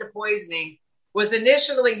that did the poisoning was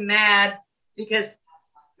initially mad because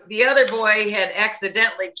the other boy had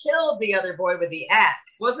accidentally killed the other boy with the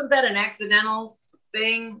axe. Wasn't that an accidental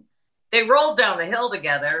thing? They rolled down the hill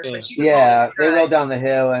together. But she was they rolled down the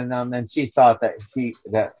hill, and she thought that he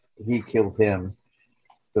killed him.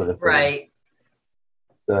 Sort of thing. Right.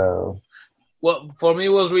 So, what for me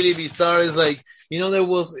was really bizarre is like, there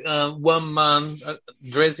was one man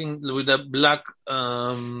dressing with a black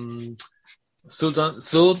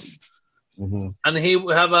suit, Mm-hmm. and he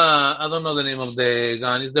have I don't know the name of the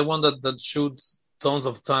gun. It's the one that shoots tons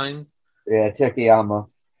of times. Yeah, Takayama.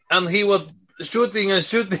 And he was shooting and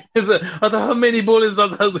shooting. I thought, how many bullets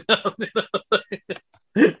does that?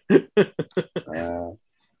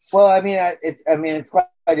 Well, I mean, it's quite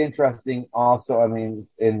interesting. Also, I mean,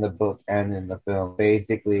 in the book and in the film,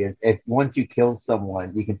 basically, if once you kill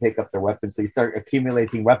someone, you can pick up their weapons, so you start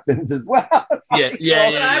accumulating weapons as well.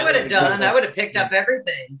 I would have done. I would have picked up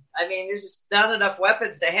everything. I mean, there's just not enough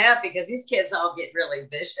weapons to have because these kids all get really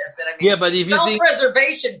vicious. And I mean, but if you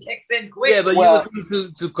self-preservation kicks in quick. Yeah, but you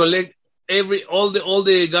need to collect all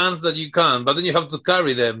the guns that you can, but then you have to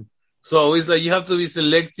carry them. So it's like you have to be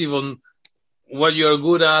selective on what you're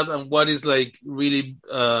good at and what is like really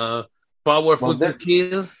powerful to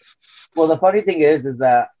kill. Well, the funny thing is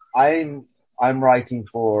that I'm writing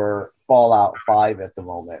for Fallout 5 at the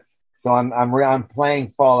moment. So I'm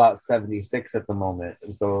playing Fallout 76 at the moment.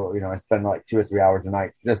 And so, I spend like 2 or 3 hours a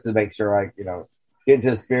night just to make sure I, get into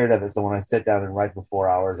the spirit of it. So when I sit down and write for 4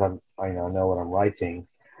 hours, I know what I'm writing.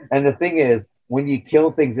 And the thing is, when you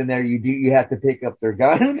kill things in there, you have to pick up their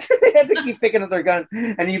guns. You have to keep picking up their guns,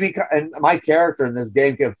 and my character in this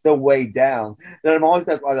game gets so weighed down that I'm always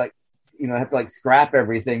have to scrap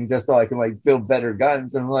everything just so I can build better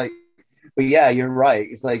guns. And I'm like, but yeah, you're right.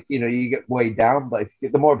 It's like you get weighed down, but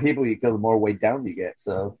the more people you kill, the more weighed down you get.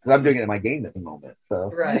 So because I'm doing it in my game at the moment, so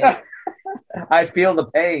right, I feel the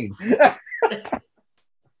pain.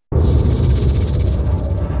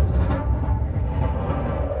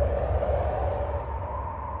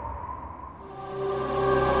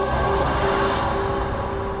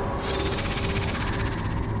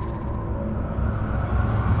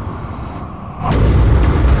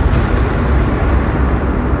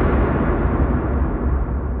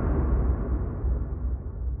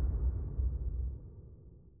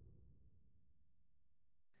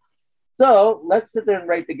 So let's sit there and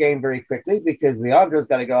rate the game very quickly because Leandro's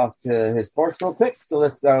got to go off to his course real quick. So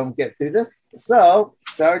let's get through this. So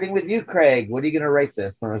starting with you, Craig, what are you going to rate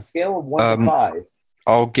this on a scale of 1 to 5?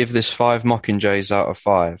 I'll give this 5 Mockingjays out of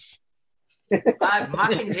 5. 5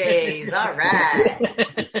 Mockingjays, all right.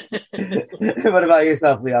 What about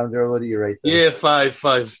yourself, Leandro? What do you rate this? Yeah,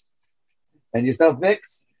 5. And yourself,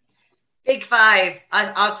 Vix? Big 5.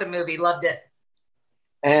 Awesome movie. Loved it.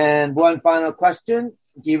 And one final question.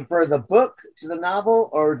 Do you prefer the book to the novel,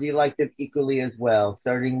 or do you like them equally as well?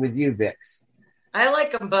 Starting with you, Vix. I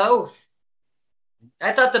like them both.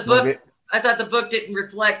 I thought the book didn't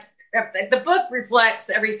reflect. The book reflects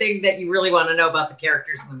everything that you really want to know about the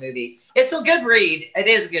characters in the movie. It's a good read. It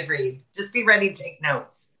is a good read. Just be ready to take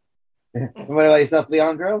notes. What about yourself,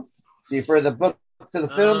 Leandro? Do you prefer the book to the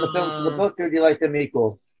film to the book, or do you like them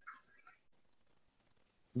equal?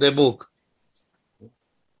 The book.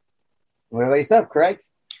 What about yourself, Craig?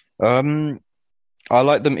 I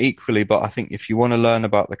like them equally, but I think if you want to learn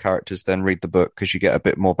about the characters, then read the book because you get a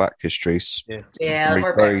bit more back history. Yeah,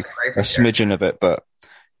 more a smidgen of it, but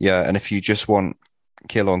yeah. And if you just want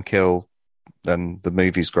kill on kill, then the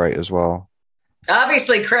movie's great as well.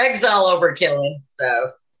 Obviously, Craig's all over killing,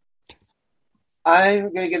 so.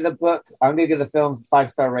 I'm going to give the film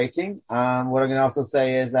 5-star rating. What I'm going to also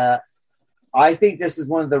say is that I think this is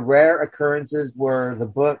one of the rare occurrences where the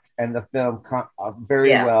book and the film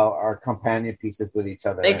well are companion pieces with each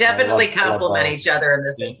other. They definitely complement each other in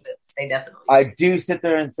this instance. They definitely. I do sit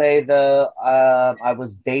there and say I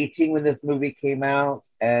was dating when this movie came out,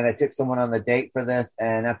 and I took someone on the date for this,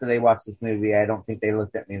 and after they watched this movie, I don't think they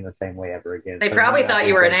looked at me in the same way ever again. They probably thought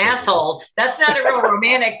you were an asshole. That's not a real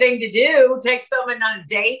romantic thing to do. Take someone on a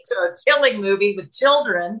date to a killing movie with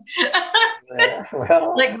children. Might as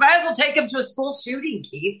well take them to a school shooting,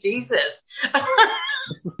 Keith. Jesus.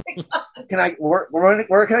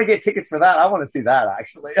 Where can I get tickets for that? I want to see that,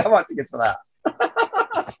 actually. I want tickets for that.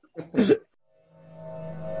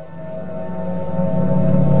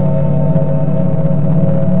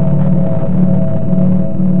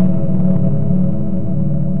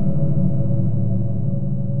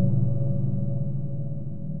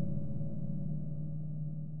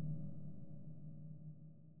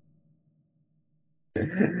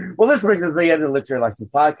 Well, this brings us to the end of the Literary License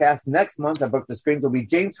Podcast. Next month, I booked the screens will be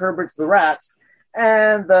James Herbert's The Rats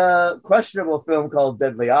and the questionable film called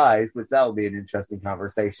Deadly Eyes, which that will be an interesting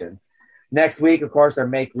conversation. Next week, of course, our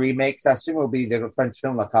remake session will be the French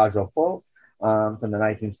film La Cage aux Folles from the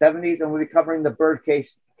 1970s, and we'll be covering The Birdcage,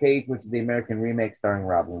 which is the American remake starring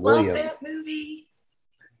Robin Williams. Love that movie.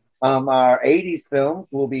 Our 80s films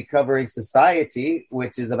will be covering Society,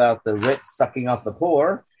 which is about the rich sucking off the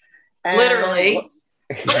poor. And Literally.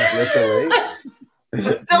 literally.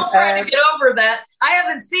 I'm still trying to get over that. I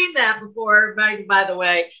haven't seen that before, by the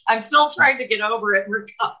way. I'm still trying to get over it and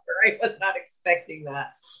recover. I was not expecting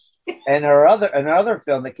that. And another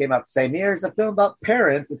film that came out the same year is a film about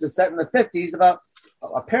parents, which is set in the 50s, about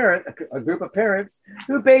a group of parents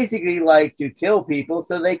who basically like to kill people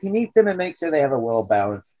so they can eat them and make sure they have a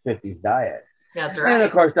well-balanced 50s diet. That's right. And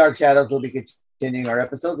of course, Dark Shadows will be continuing our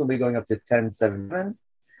episodes. We'll be going up to 10/7.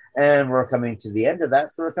 And we're coming to the end of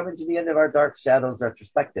that. So we're coming to the end of our Dark Shadows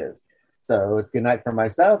retrospective. So it's good night for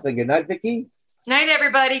myself and good night, Vicky. Night,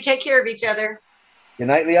 everybody. Take care of each other. Good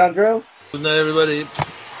night, Leandro. Good night, everybody.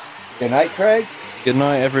 Good night, Craig. Good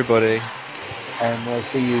night, everybody. And we'll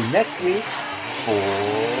see you next week for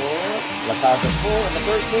La Casa 4 and the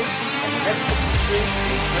first week. And the next week is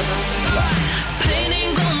River of Life. Pain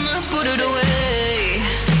ain't gonna put it away.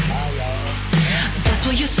 That's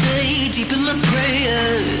why you stay deep in my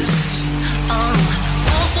prayers.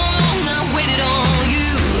 For so long I waited on you.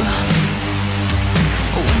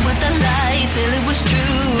 When with the light till it was true.